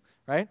at me,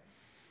 right?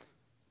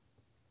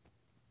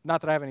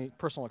 Not that I have any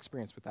personal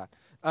experience with that.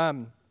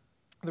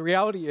 The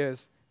reality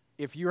is,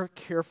 if you're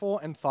careful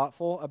and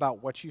thoughtful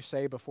about what you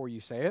say before you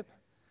say it,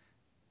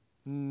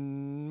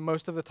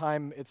 most of the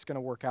time it's going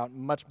to work out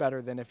much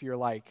better than if you're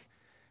like,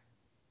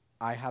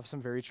 I have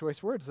some very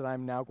choice words that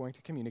I'm now going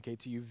to communicate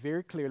to you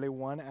very clearly,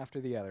 one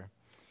after the other.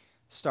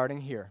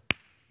 Starting here,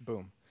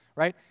 boom,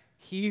 right?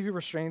 He who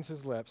restrains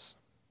his lips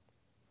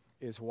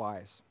is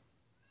wise.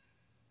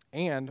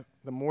 And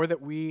the more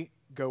that we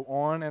go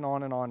on and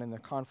on and on in the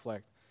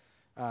conflict,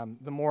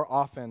 the more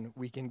often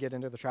we can get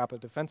into the trap of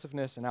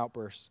defensiveness and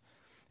outbursts,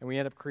 and we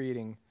end up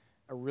creating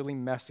a really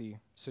messy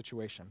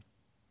situation.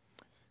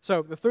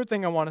 So the third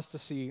thing I want us to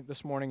see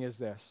this morning is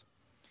this.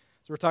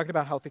 So we're talking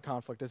about healthy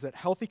conflict, is that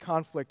healthy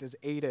conflict is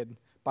aided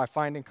by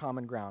finding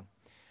common ground.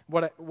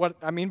 What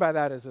I mean by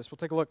that is this. We'll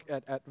take a look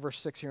at verse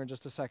 6 here in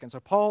just a second. So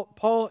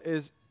Paul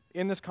is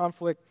in this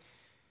conflict.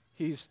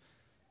 He's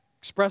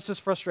expressed his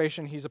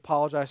frustration. He's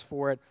apologized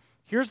for it.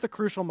 Here's the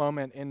crucial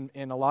moment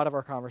in a lot of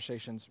our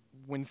conversations.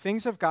 When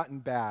things have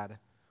gotten bad,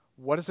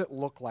 what does it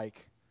look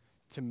like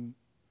to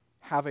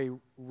have a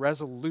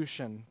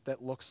resolution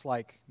that looks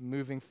like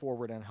moving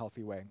forward in a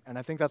healthy way? And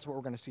I think that's what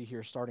we're going to see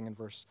here starting in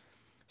verse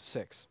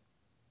 6.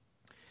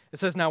 It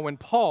says, now when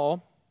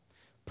Paul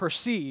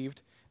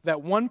perceived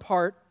that one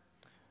part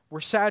were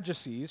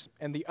Sadducees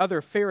and the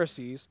other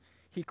Pharisees,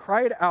 he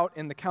cried out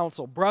in the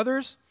council,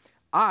 brothers,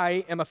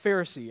 I am a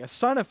Pharisee, a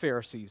son of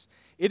Pharisees.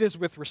 It is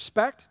with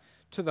respect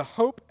to the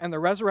hope and the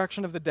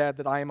resurrection of the dead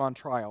that I am on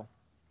trial.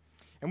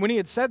 And when he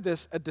had said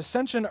this, a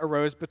dissension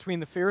arose between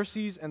the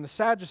Pharisees and the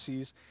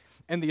Sadducees,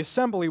 and the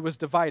assembly was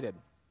divided.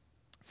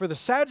 For the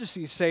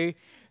Sadducees say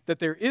that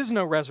there is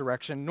no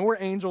resurrection, nor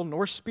angel,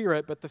 nor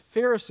spirit, but the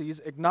Pharisees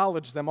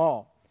acknowledged them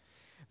all.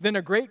 Then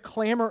a great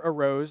clamor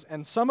arose,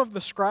 and some of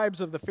the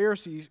scribes of the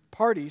Pharisee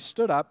party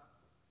stood up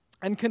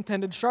and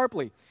contended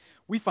sharply.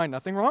 We find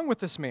nothing wrong with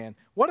this man.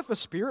 What if a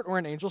spirit or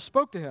an angel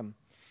spoke to him?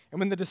 And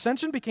when the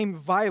dissension became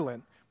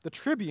violent, the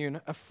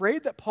tribune,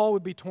 afraid that Paul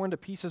would be torn to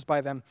pieces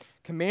by them,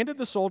 commanded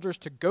the soldiers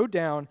to go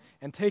down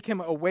and take him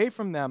away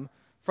from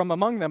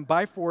among them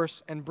by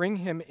force, and bring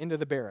him into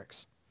the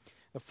barracks.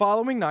 The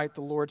following night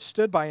the Lord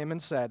stood by him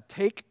and said,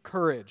 "Take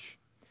courage,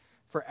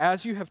 for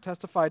as you have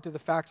testified to the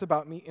facts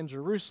about me in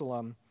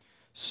Jerusalem,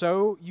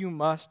 so you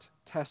must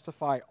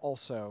testify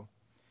also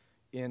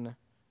in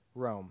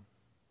Rome."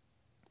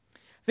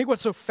 I think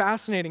what's so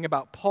fascinating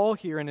about Paul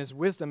here in his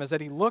wisdom is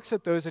that he looks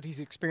at those that he's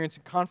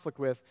experiencing conflict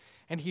with,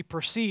 and he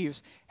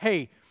perceives,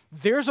 hey,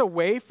 there's a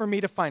way for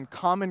me to find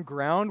common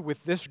ground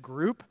with this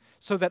group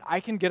so that I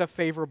can get a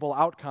favorable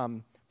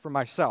outcome for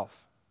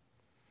myself.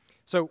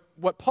 So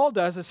what Paul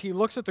does is he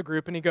looks at the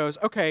group and he goes,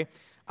 okay,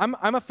 I'm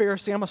a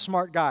Pharisee, I'm a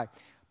smart guy.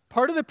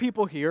 Part of the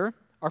people here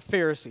are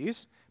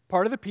Pharisees.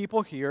 Part of the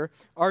people here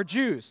are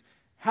Jews.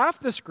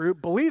 Half this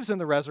group believes in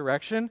the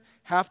resurrection.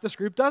 Half this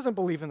group doesn't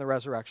believe in the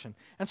resurrection.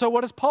 And so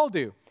what does Paul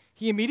do?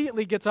 He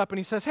immediately gets up and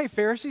he says, hey,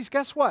 Pharisees,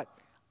 guess what?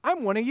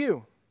 I'm one of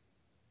you.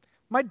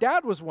 My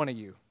dad was one of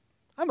you.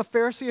 I'm a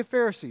Pharisee of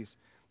Pharisees.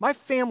 My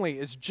family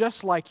is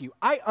just like you.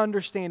 I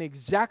understand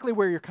exactly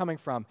where you're coming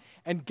from.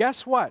 And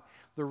guess what?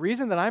 The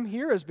reason that I'm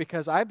here is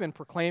because I've been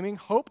proclaiming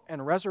hope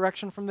and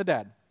resurrection from the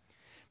dead.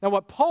 Now,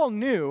 what Paul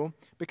knew,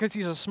 because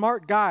he's a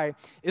smart guy,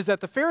 is that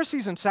the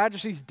Pharisees and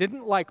Sadducees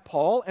didn't like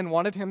Paul and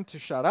wanted him to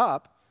shut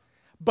up.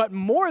 But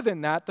more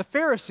than that, the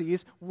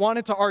Pharisees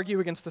wanted to argue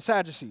against the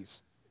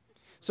Sadducees.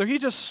 So he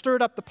just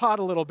stirred up the pot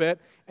a little bit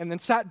and then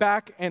sat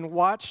back and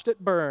watched it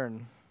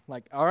burn.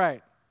 Like, all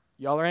right,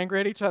 y'all are angry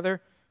at each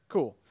other.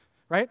 Cool,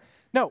 right?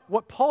 No,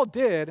 what Paul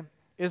did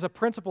is a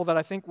principle that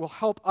I think will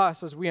help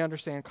us as we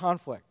understand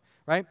conflict,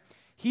 right?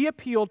 He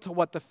appealed to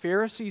what the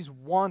Pharisees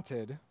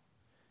wanted,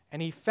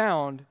 and he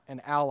found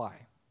an ally.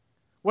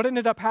 What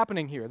ended up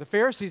happening here? The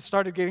Pharisees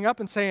started getting up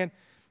and saying,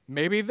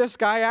 maybe this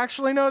guy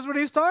actually knows what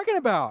he's talking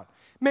about.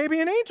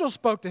 Maybe an angel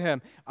spoke to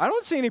him. I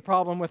don't see any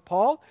problem with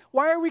Paul.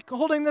 Why are we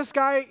holding this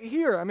guy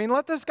here? I mean,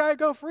 let this guy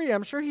go free.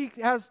 I'm sure he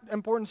has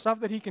important stuff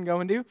that he can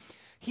go and do.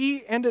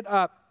 He ended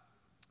up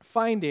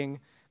finding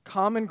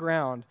common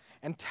ground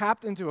and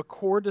tapped into a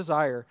core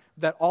desire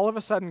that all of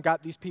a sudden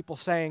got these people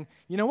saying,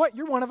 you know what,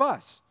 you're one of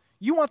us.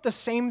 You want the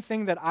same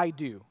thing that I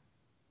do.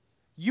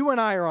 You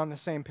and I are on the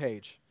same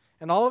page.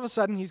 And all of a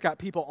sudden, he's got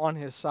people on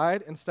his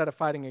side instead of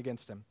fighting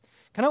against him.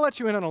 Can I let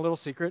you in on a little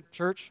secret,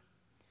 church?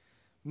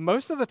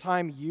 Most of the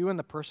time, you and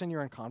the person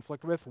you're in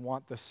conflict with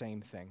want the same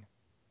thing.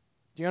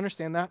 Do you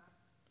understand that?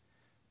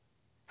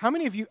 How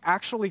many of you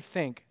actually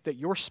think that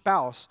your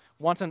spouse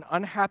wants an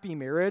unhappy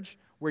marriage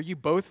where you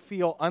both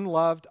feel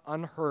unloved,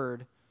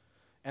 unheard,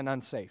 and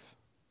unsafe?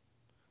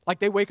 Like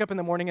they wake up in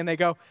the morning and they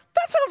go,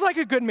 that sounds like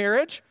a good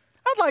marriage.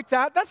 I'd like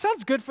that. That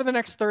sounds good for the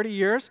next 30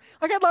 years.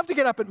 Like, I'd love to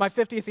get up at my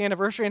 50th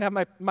anniversary and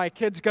have my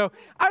kids go,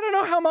 I don't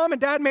know how mom and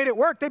dad made it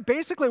work. They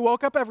basically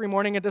woke up every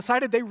morning and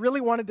decided they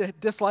really wanted to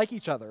dislike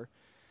each other.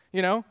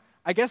 You know,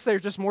 I guess they're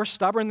just more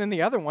stubborn than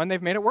the other one.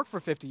 They've made it work for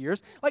 50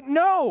 years. Like,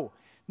 no,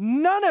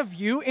 none of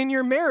you in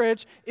your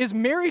marriage is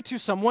married to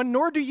someone,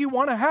 nor do you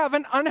want to have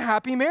an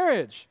unhappy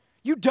marriage.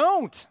 You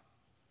don't.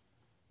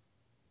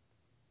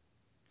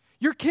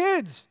 Your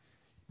kids,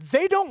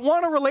 they don't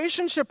want a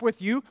relationship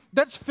with you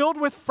that's filled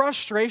with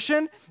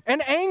frustration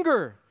and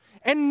anger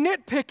and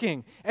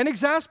nitpicking and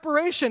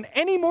exasperation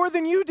any more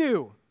than you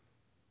do.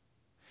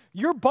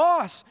 Your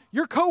boss,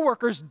 your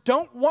coworkers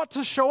don't want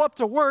to show up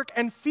to work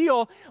and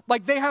feel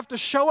like they have to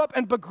show up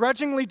and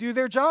begrudgingly do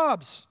their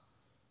jobs.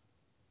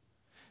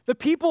 The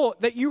people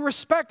that you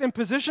respect in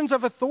positions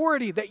of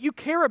authority that you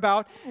care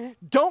about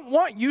don't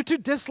want you to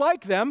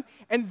dislike them,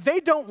 and they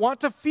don't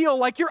want to feel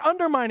like you're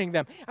undermining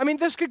them. I mean,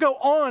 this could go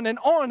on and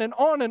on and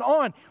on and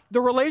on.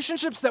 The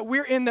relationships that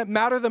we're in that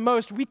matter the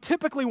most, we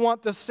typically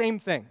want the same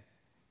thing.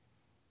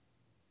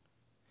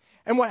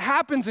 And what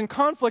happens in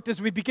conflict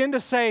is we begin to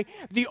say,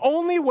 the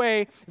only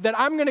way that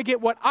I'm going to get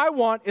what I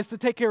want is to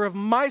take care of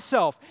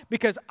myself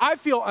because I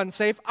feel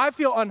unsafe, I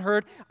feel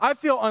unheard, I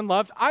feel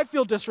unloved, I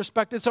feel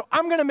disrespected, so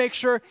I'm going to make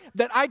sure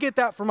that I get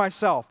that for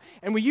myself.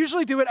 And we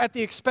usually do it at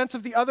the expense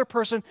of the other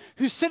person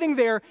who's sitting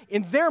there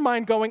in their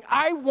mind going,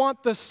 I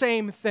want the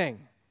same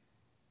thing.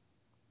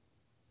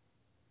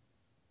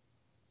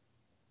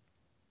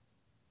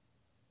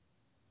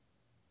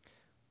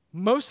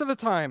 Most of the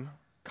time,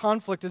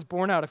 conflict is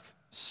born out of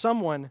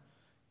someone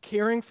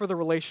caring for the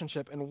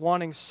relationship and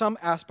wanting some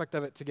aspect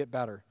of it to get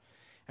better.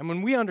 And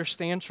when we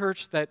understand,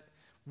 church, that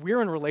we're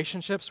in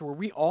relationships where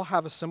we all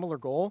have a similar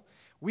goal,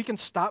 we can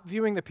stop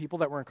viewing the people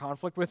that we're in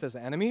conflict with as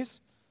enemies,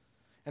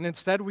 and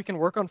instead we can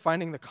work on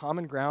finding the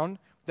common ground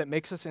that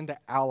makes us into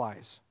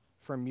allies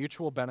for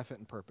mutual benefit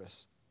and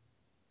purpose.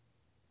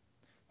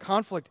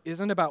 Conflict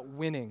isn't about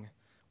winning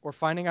or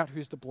finding out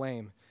who's to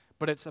blame,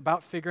 but it's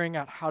about figuring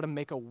out how to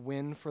make a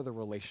win for the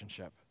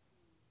relationship.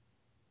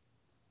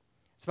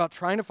 It's about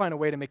trying to find a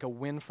way to make a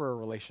win for a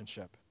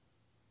relationship.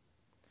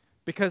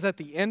 Because at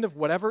the end of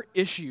whatever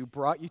issue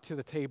brought you to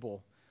the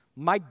table,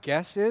 my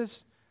guess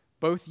is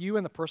both you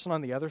and the person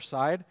on the other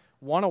side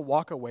want to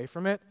walk away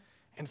from it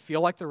and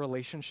feel like the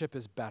relationship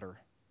is better.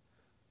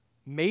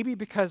 Maybe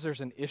because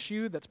there's an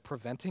issue that's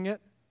preventing it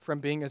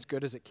from being as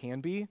good as it can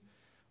be,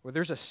 or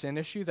there's a sin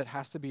issue that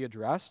has to be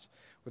addressed,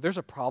 or there's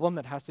a problem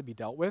that has to be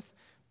dealt with.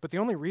 But the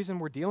only reason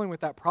we're dealing with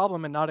that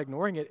problem and not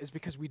ignoring it is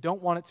because we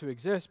don't want it to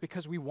exist,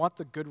 because we want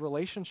the good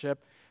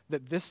relationship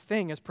that this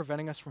thing is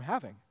preventing us from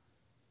having.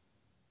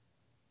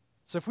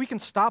 So if we can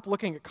stop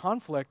looking at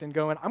conflict and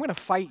going, I'm going to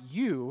fight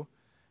you,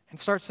 and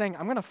start saying,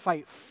 I'm going to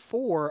fight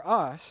for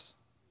us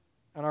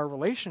and our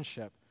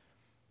relationship,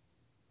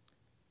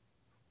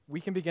 we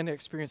can begin to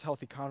experience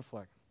healthy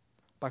conflict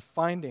by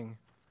finding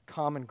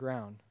common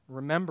ground,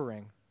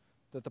 remembering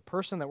that the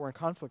person that we're in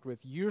conflict with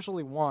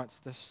usually wants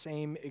the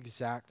same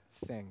exact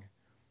thing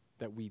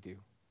that we do.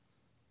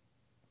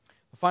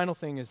 The final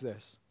thing is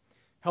this: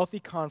 healthy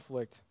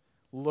conflict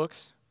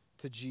looks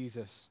to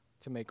Jesus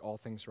to make all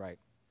things right.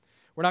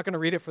 We're not going to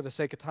read it for the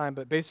sake of time,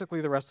 but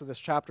basically the rest of this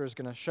chapter is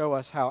going to show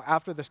us how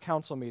after this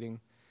council meeting,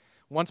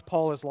 once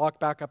Paul is locked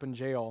back up in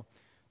jail,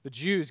 the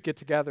Jews get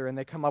together and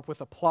they come up with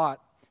a plot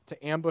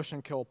to ambush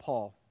and kill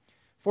Paul.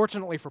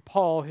 Fortunately for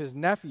Paul, his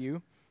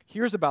nephew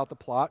hears about the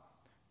plot,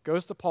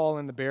 goes to Paul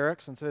in the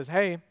barracks and says,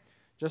 hey,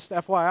 just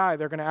FYI,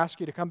 they're going to ask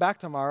you to come back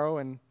tomorrow,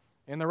 and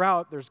in the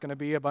route, there's going to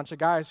be a bunch of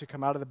guys who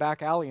come out of the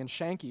back alley and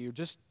shank you.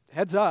 Just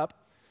heads up,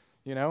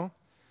 Don't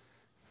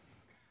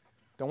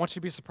want you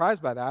to be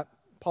surprised by that.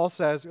 Paul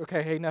says,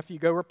 okay, hey, nephew,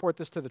 go report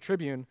this to the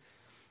tribune.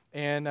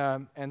 And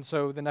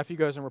so the nephew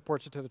goes and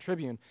reports it to the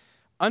tribune.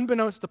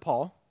 Unbeknownst to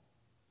Paul,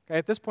 okay,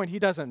 at this point, he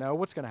doesn't know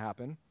what's going to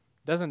happen.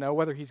 Doesn't know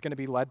whether he's going to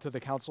be led to the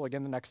council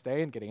again the next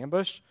day and get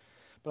ambushed.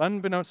 But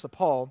unbeknownst to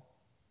Paul,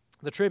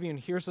 the tribune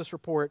hears this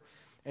report,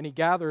 and he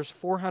gathers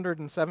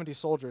 470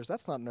 soldiers,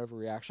 that's not an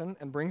overreaction,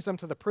 and brings them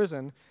to the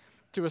prison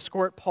to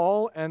escort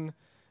Paul and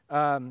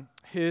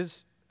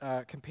his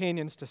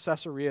companions to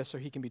Caesarea so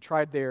he can be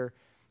tried there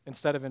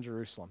instead of in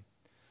Jerusalem.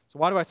 So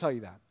why do I tell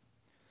you that?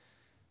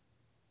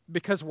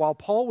 Because while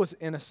Paul was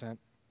innocent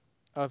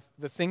of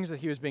the things that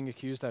he was being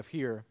accused of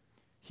here,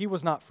 he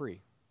was not free.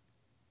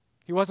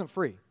 He wasn't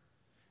free.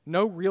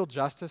 No real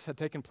justice had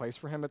taken place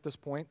for him at this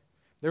point.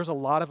 There was a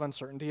lot of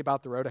uncertainty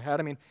about the road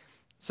ahead.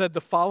 Said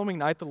the following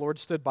night the Lord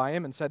stood by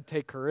him and said,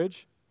 take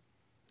courage.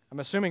 I'm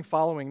assuming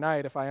following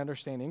night, if I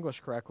understand English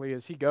correctly,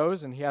 is he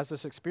goes and he has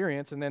this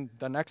experience, and then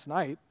the next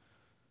night,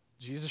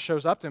 Jesus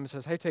shows up to him and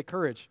says, hey, take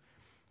courage.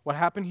 What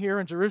happened here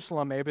in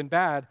Jerusalem may have been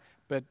bad,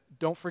 but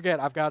don't forget,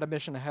 I've got a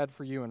mission ahead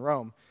for you in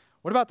Rome.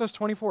 What about those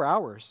 24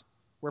 hours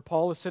where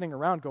Paul is sitting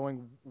around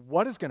going,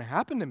 what is going to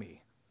happen to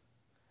me?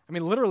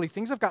 Literally,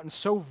 things have gotten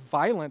so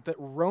violent that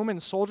Roman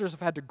soldiers have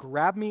had to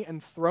grab me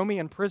and throw me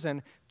in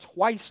prison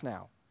twice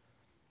now.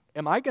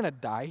 Am I going to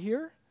die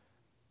here?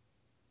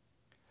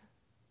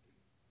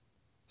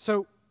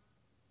 So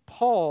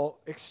Paul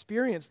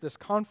experienced this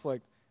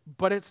conflict,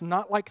 but it's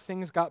not like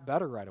things got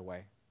better right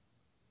away.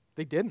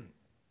 They didn't.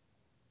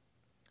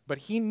 But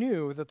he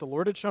knew that the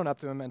Lord had shown up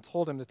to him and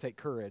told him to take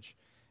courage.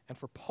 And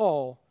for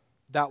Paul,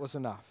 that was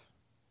enough.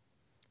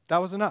 That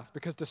was enough,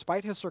 because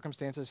despite his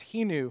circumstances,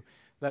 he knew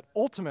that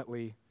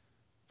ultimately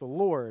the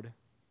Lord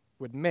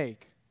would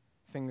make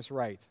things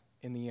right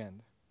in the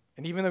end.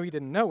 And even though he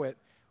didn't know it,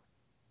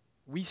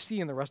 we see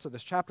in the rest of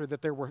this chapter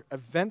that there were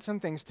events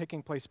and things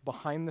taking place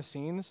behind the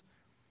scenes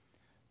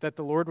that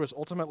the Lord was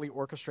ultimately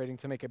orchestrating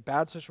to make a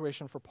bad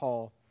situation for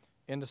Paul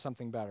into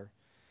something better.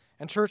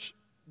 And church,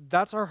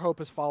 that's our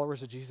hope as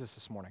followers of Jesus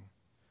this morning.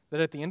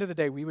 That at the end of the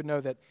day, we would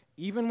know that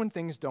even when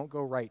things don't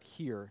go right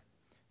here,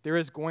 there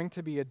is going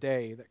to be a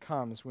day that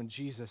comes when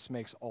Jesus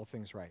makes all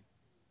things right.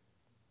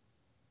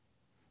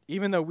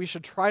 Even though we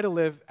should try to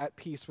live at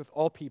peace with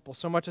all people,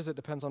 so much as it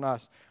depends on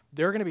us,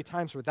 there are going to be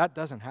times where that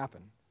doesn't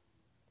happen.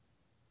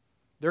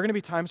 There are going to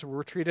be times where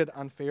we're treated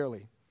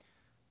unfairly.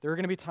 There are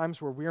going to be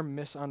times where we're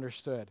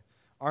misunderstood.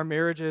 Our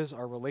marriages,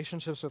 our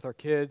relationships with our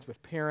kids,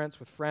 with parents,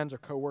 with friends, or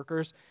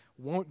coworkers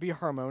won't be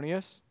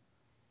harmonious.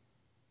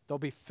 They'll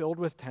be filled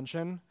with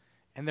tension,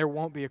 and there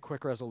won't be a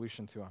quick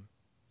resolution to them.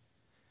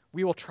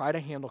 We will try to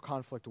handle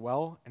conflict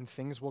well, and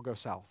things will go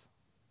south.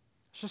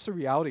 It's just the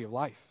reality of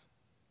life.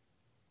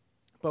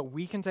 But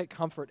we can take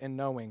comfort in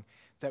knowing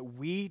that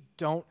we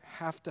don't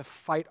have to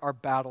fight our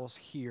battles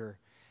here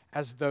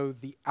as though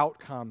the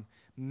outcome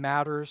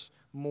matters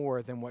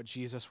more than what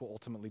Jesus will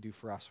ultimately do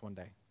for us one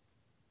day.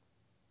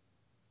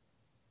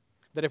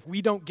 That if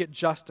we don't get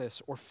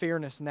justice or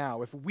fairness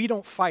now, if we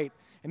don't fight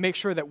and make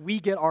sure that we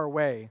get our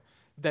way,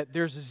 that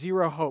there's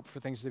zero hope for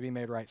things to be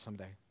made right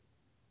someday.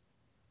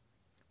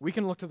 We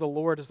can look to the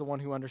Lord as the one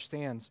who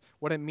understands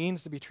what it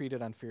means to be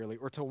treated unfairly,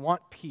 or to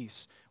want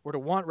peace, or to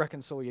want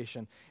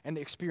reconciliation, and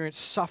to experience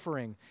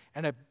suffering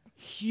and a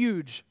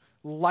huge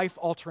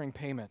life-altering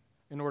payment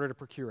in order to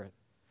procure it.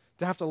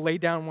 To have to lay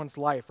down one's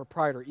life, or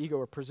pride, or ego,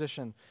 or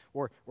position,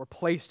 or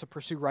place to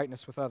pursue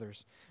rightness with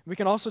others. We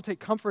can also take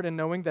comfort in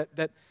knowing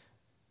that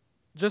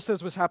Just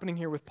as was happening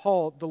here with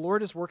Paul, the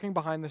Lord is working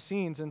behind the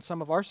scenes in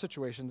some of our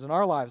situations, in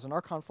our lives, in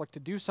our conflict, to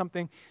do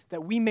something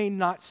that we may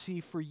not see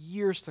for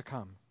years to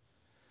come.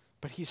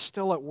 But he's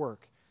still at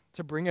work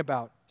to bring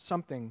about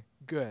something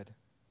good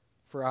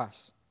for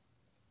us.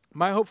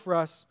 My hope for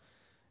us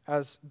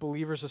as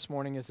believers this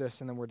morning is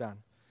this, and then we're done.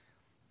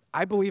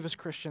 I believe as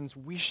Christians,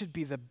 we should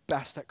be the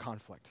best at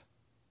conflict.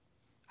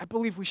 I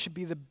believe we should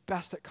be the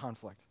best at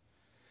conflict.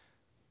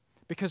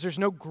 Because there's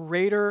no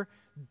greater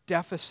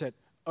deficit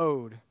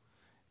owed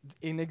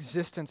in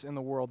existence in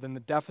the world than the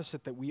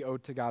deficit that we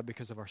owed to God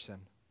because of our sin.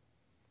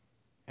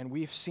 And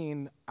we've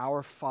seen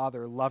our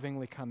Father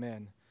lovingly come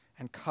in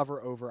and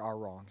cover over our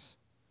wrongs.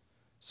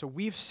 So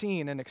we've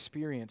seen and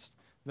experienced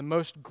the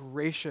most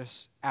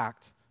gracious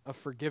act of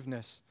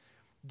forgiveness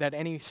that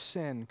any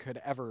sin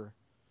could ever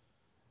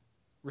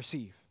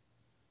receive.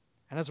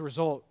 And as a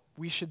result,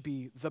 we should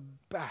be the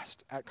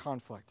best at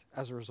conflict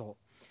as a result.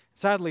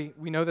 Sadly,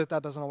 we know that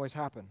doesn't always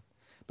happen.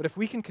 But if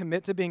we can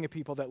commit to being a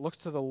people that looks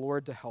to the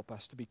Lord to help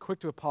us, to be quick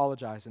to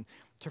apologize and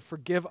to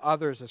forgive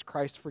others as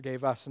Christ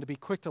forgave us, and to be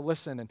quick to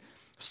listen and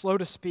slow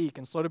to speak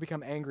and slow to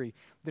become angry,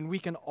 then we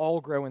can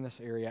all grow in this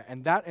area.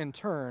 And that in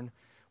turn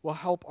will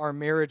help our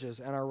marriages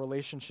and our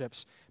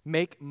relationships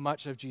make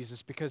much of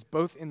Jesus, because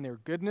both in their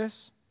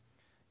goodness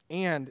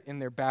and in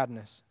their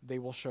badness, they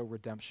will show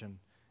redemption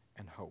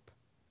and hope.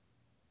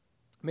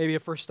 Maybe a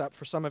first step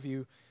for some of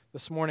you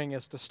this morning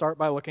is to start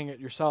by looking at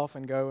yourself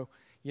and go,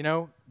 you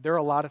know, there are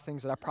a lot of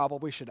things that I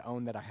probably should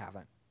own that I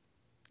haven't.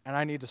 And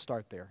I need to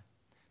start there.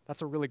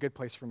 That's a really good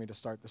place for me to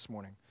start this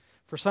morning.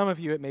 For some of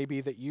you, it may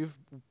be that you've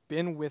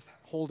been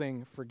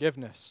withholding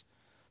forgiveness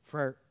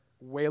for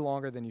way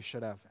longer than you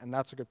should have, and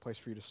that's a good place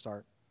for you to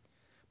start.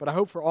 But I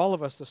hope for all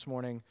of us this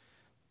morning,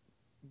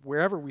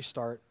 wherever we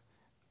start,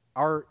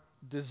 our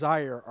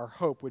desire, our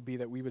hope would be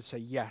that we would say,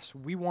 yes,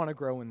 we want to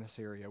grow in this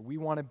area. We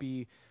want to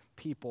be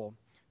people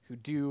who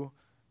do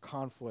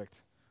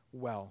conflict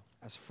well,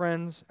 as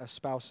friends, as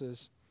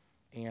spouses,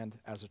 and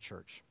as a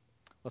church.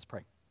 Let's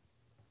pray.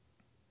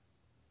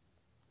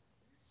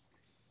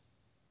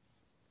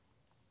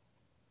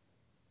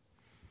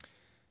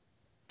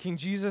 King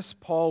Jesus,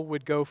 Paul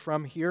would go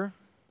from here,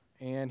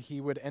 and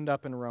he would end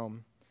up in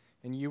Rome.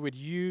 And you would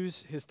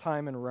use his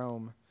time in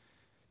Rome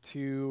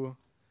to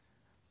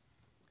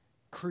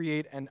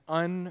create an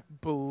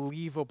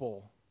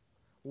unbelievable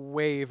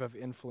wave of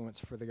influence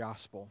for the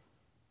gospel.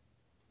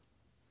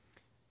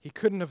 He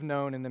couldn't have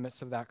known in the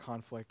midst of that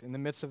conflict, in the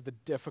midst of the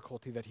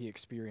difficulty that he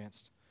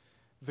experienced,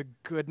 the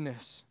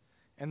goodness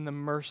and the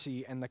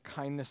mercy and the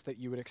kindness that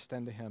you would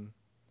extend to him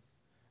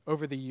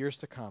over the years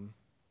to come.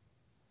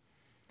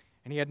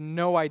 And he had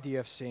no idea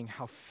of seeing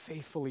how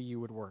faithfully you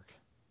would work.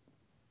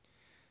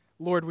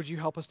 Lord, would you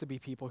help us to be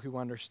people who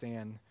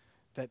understand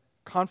that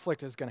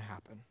conflict is going to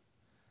happen,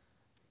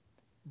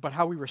 but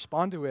how we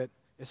respond to it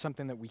is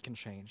something that we can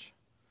change.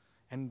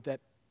 And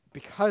that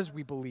because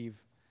we believe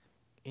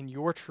in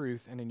your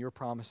truth and in your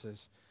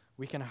promises,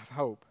 we can have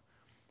hope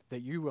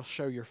that you will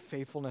show your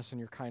faithfulness and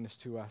your kindness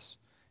to us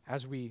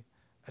as we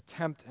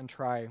attempt and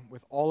try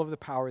with all of the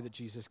power that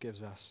Jesus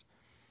gives us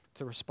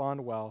to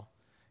respond well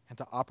and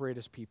to operate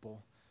as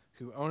people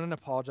who own and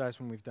apologize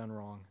when we've done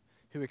wrong,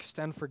 who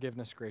extend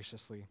forgiveness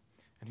graciously,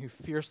 and who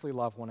fiercely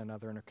love one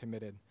another and are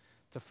committed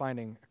to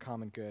finding a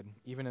common good,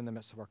 even in the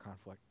midst of our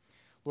conflict.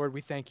 Lord,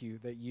 we thank you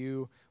that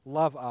you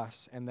love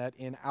us and that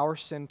in our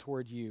sin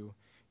toward you,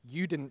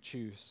 you didn't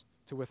choose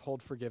to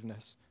withhold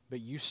forgiveness, but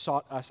you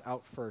sought us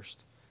out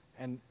first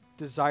and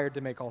desired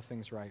to make all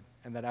things right,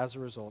 and that as a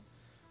result,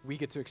 we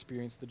get to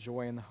experience the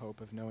joy and the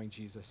hope of knowing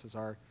Jesus as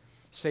our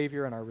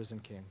Savior and our risen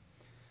King.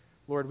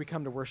 Lord, we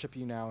come to worship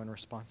you now in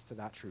response to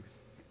that truth.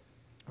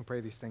 We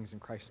pray these things in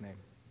Christ's name.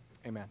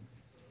 Amen.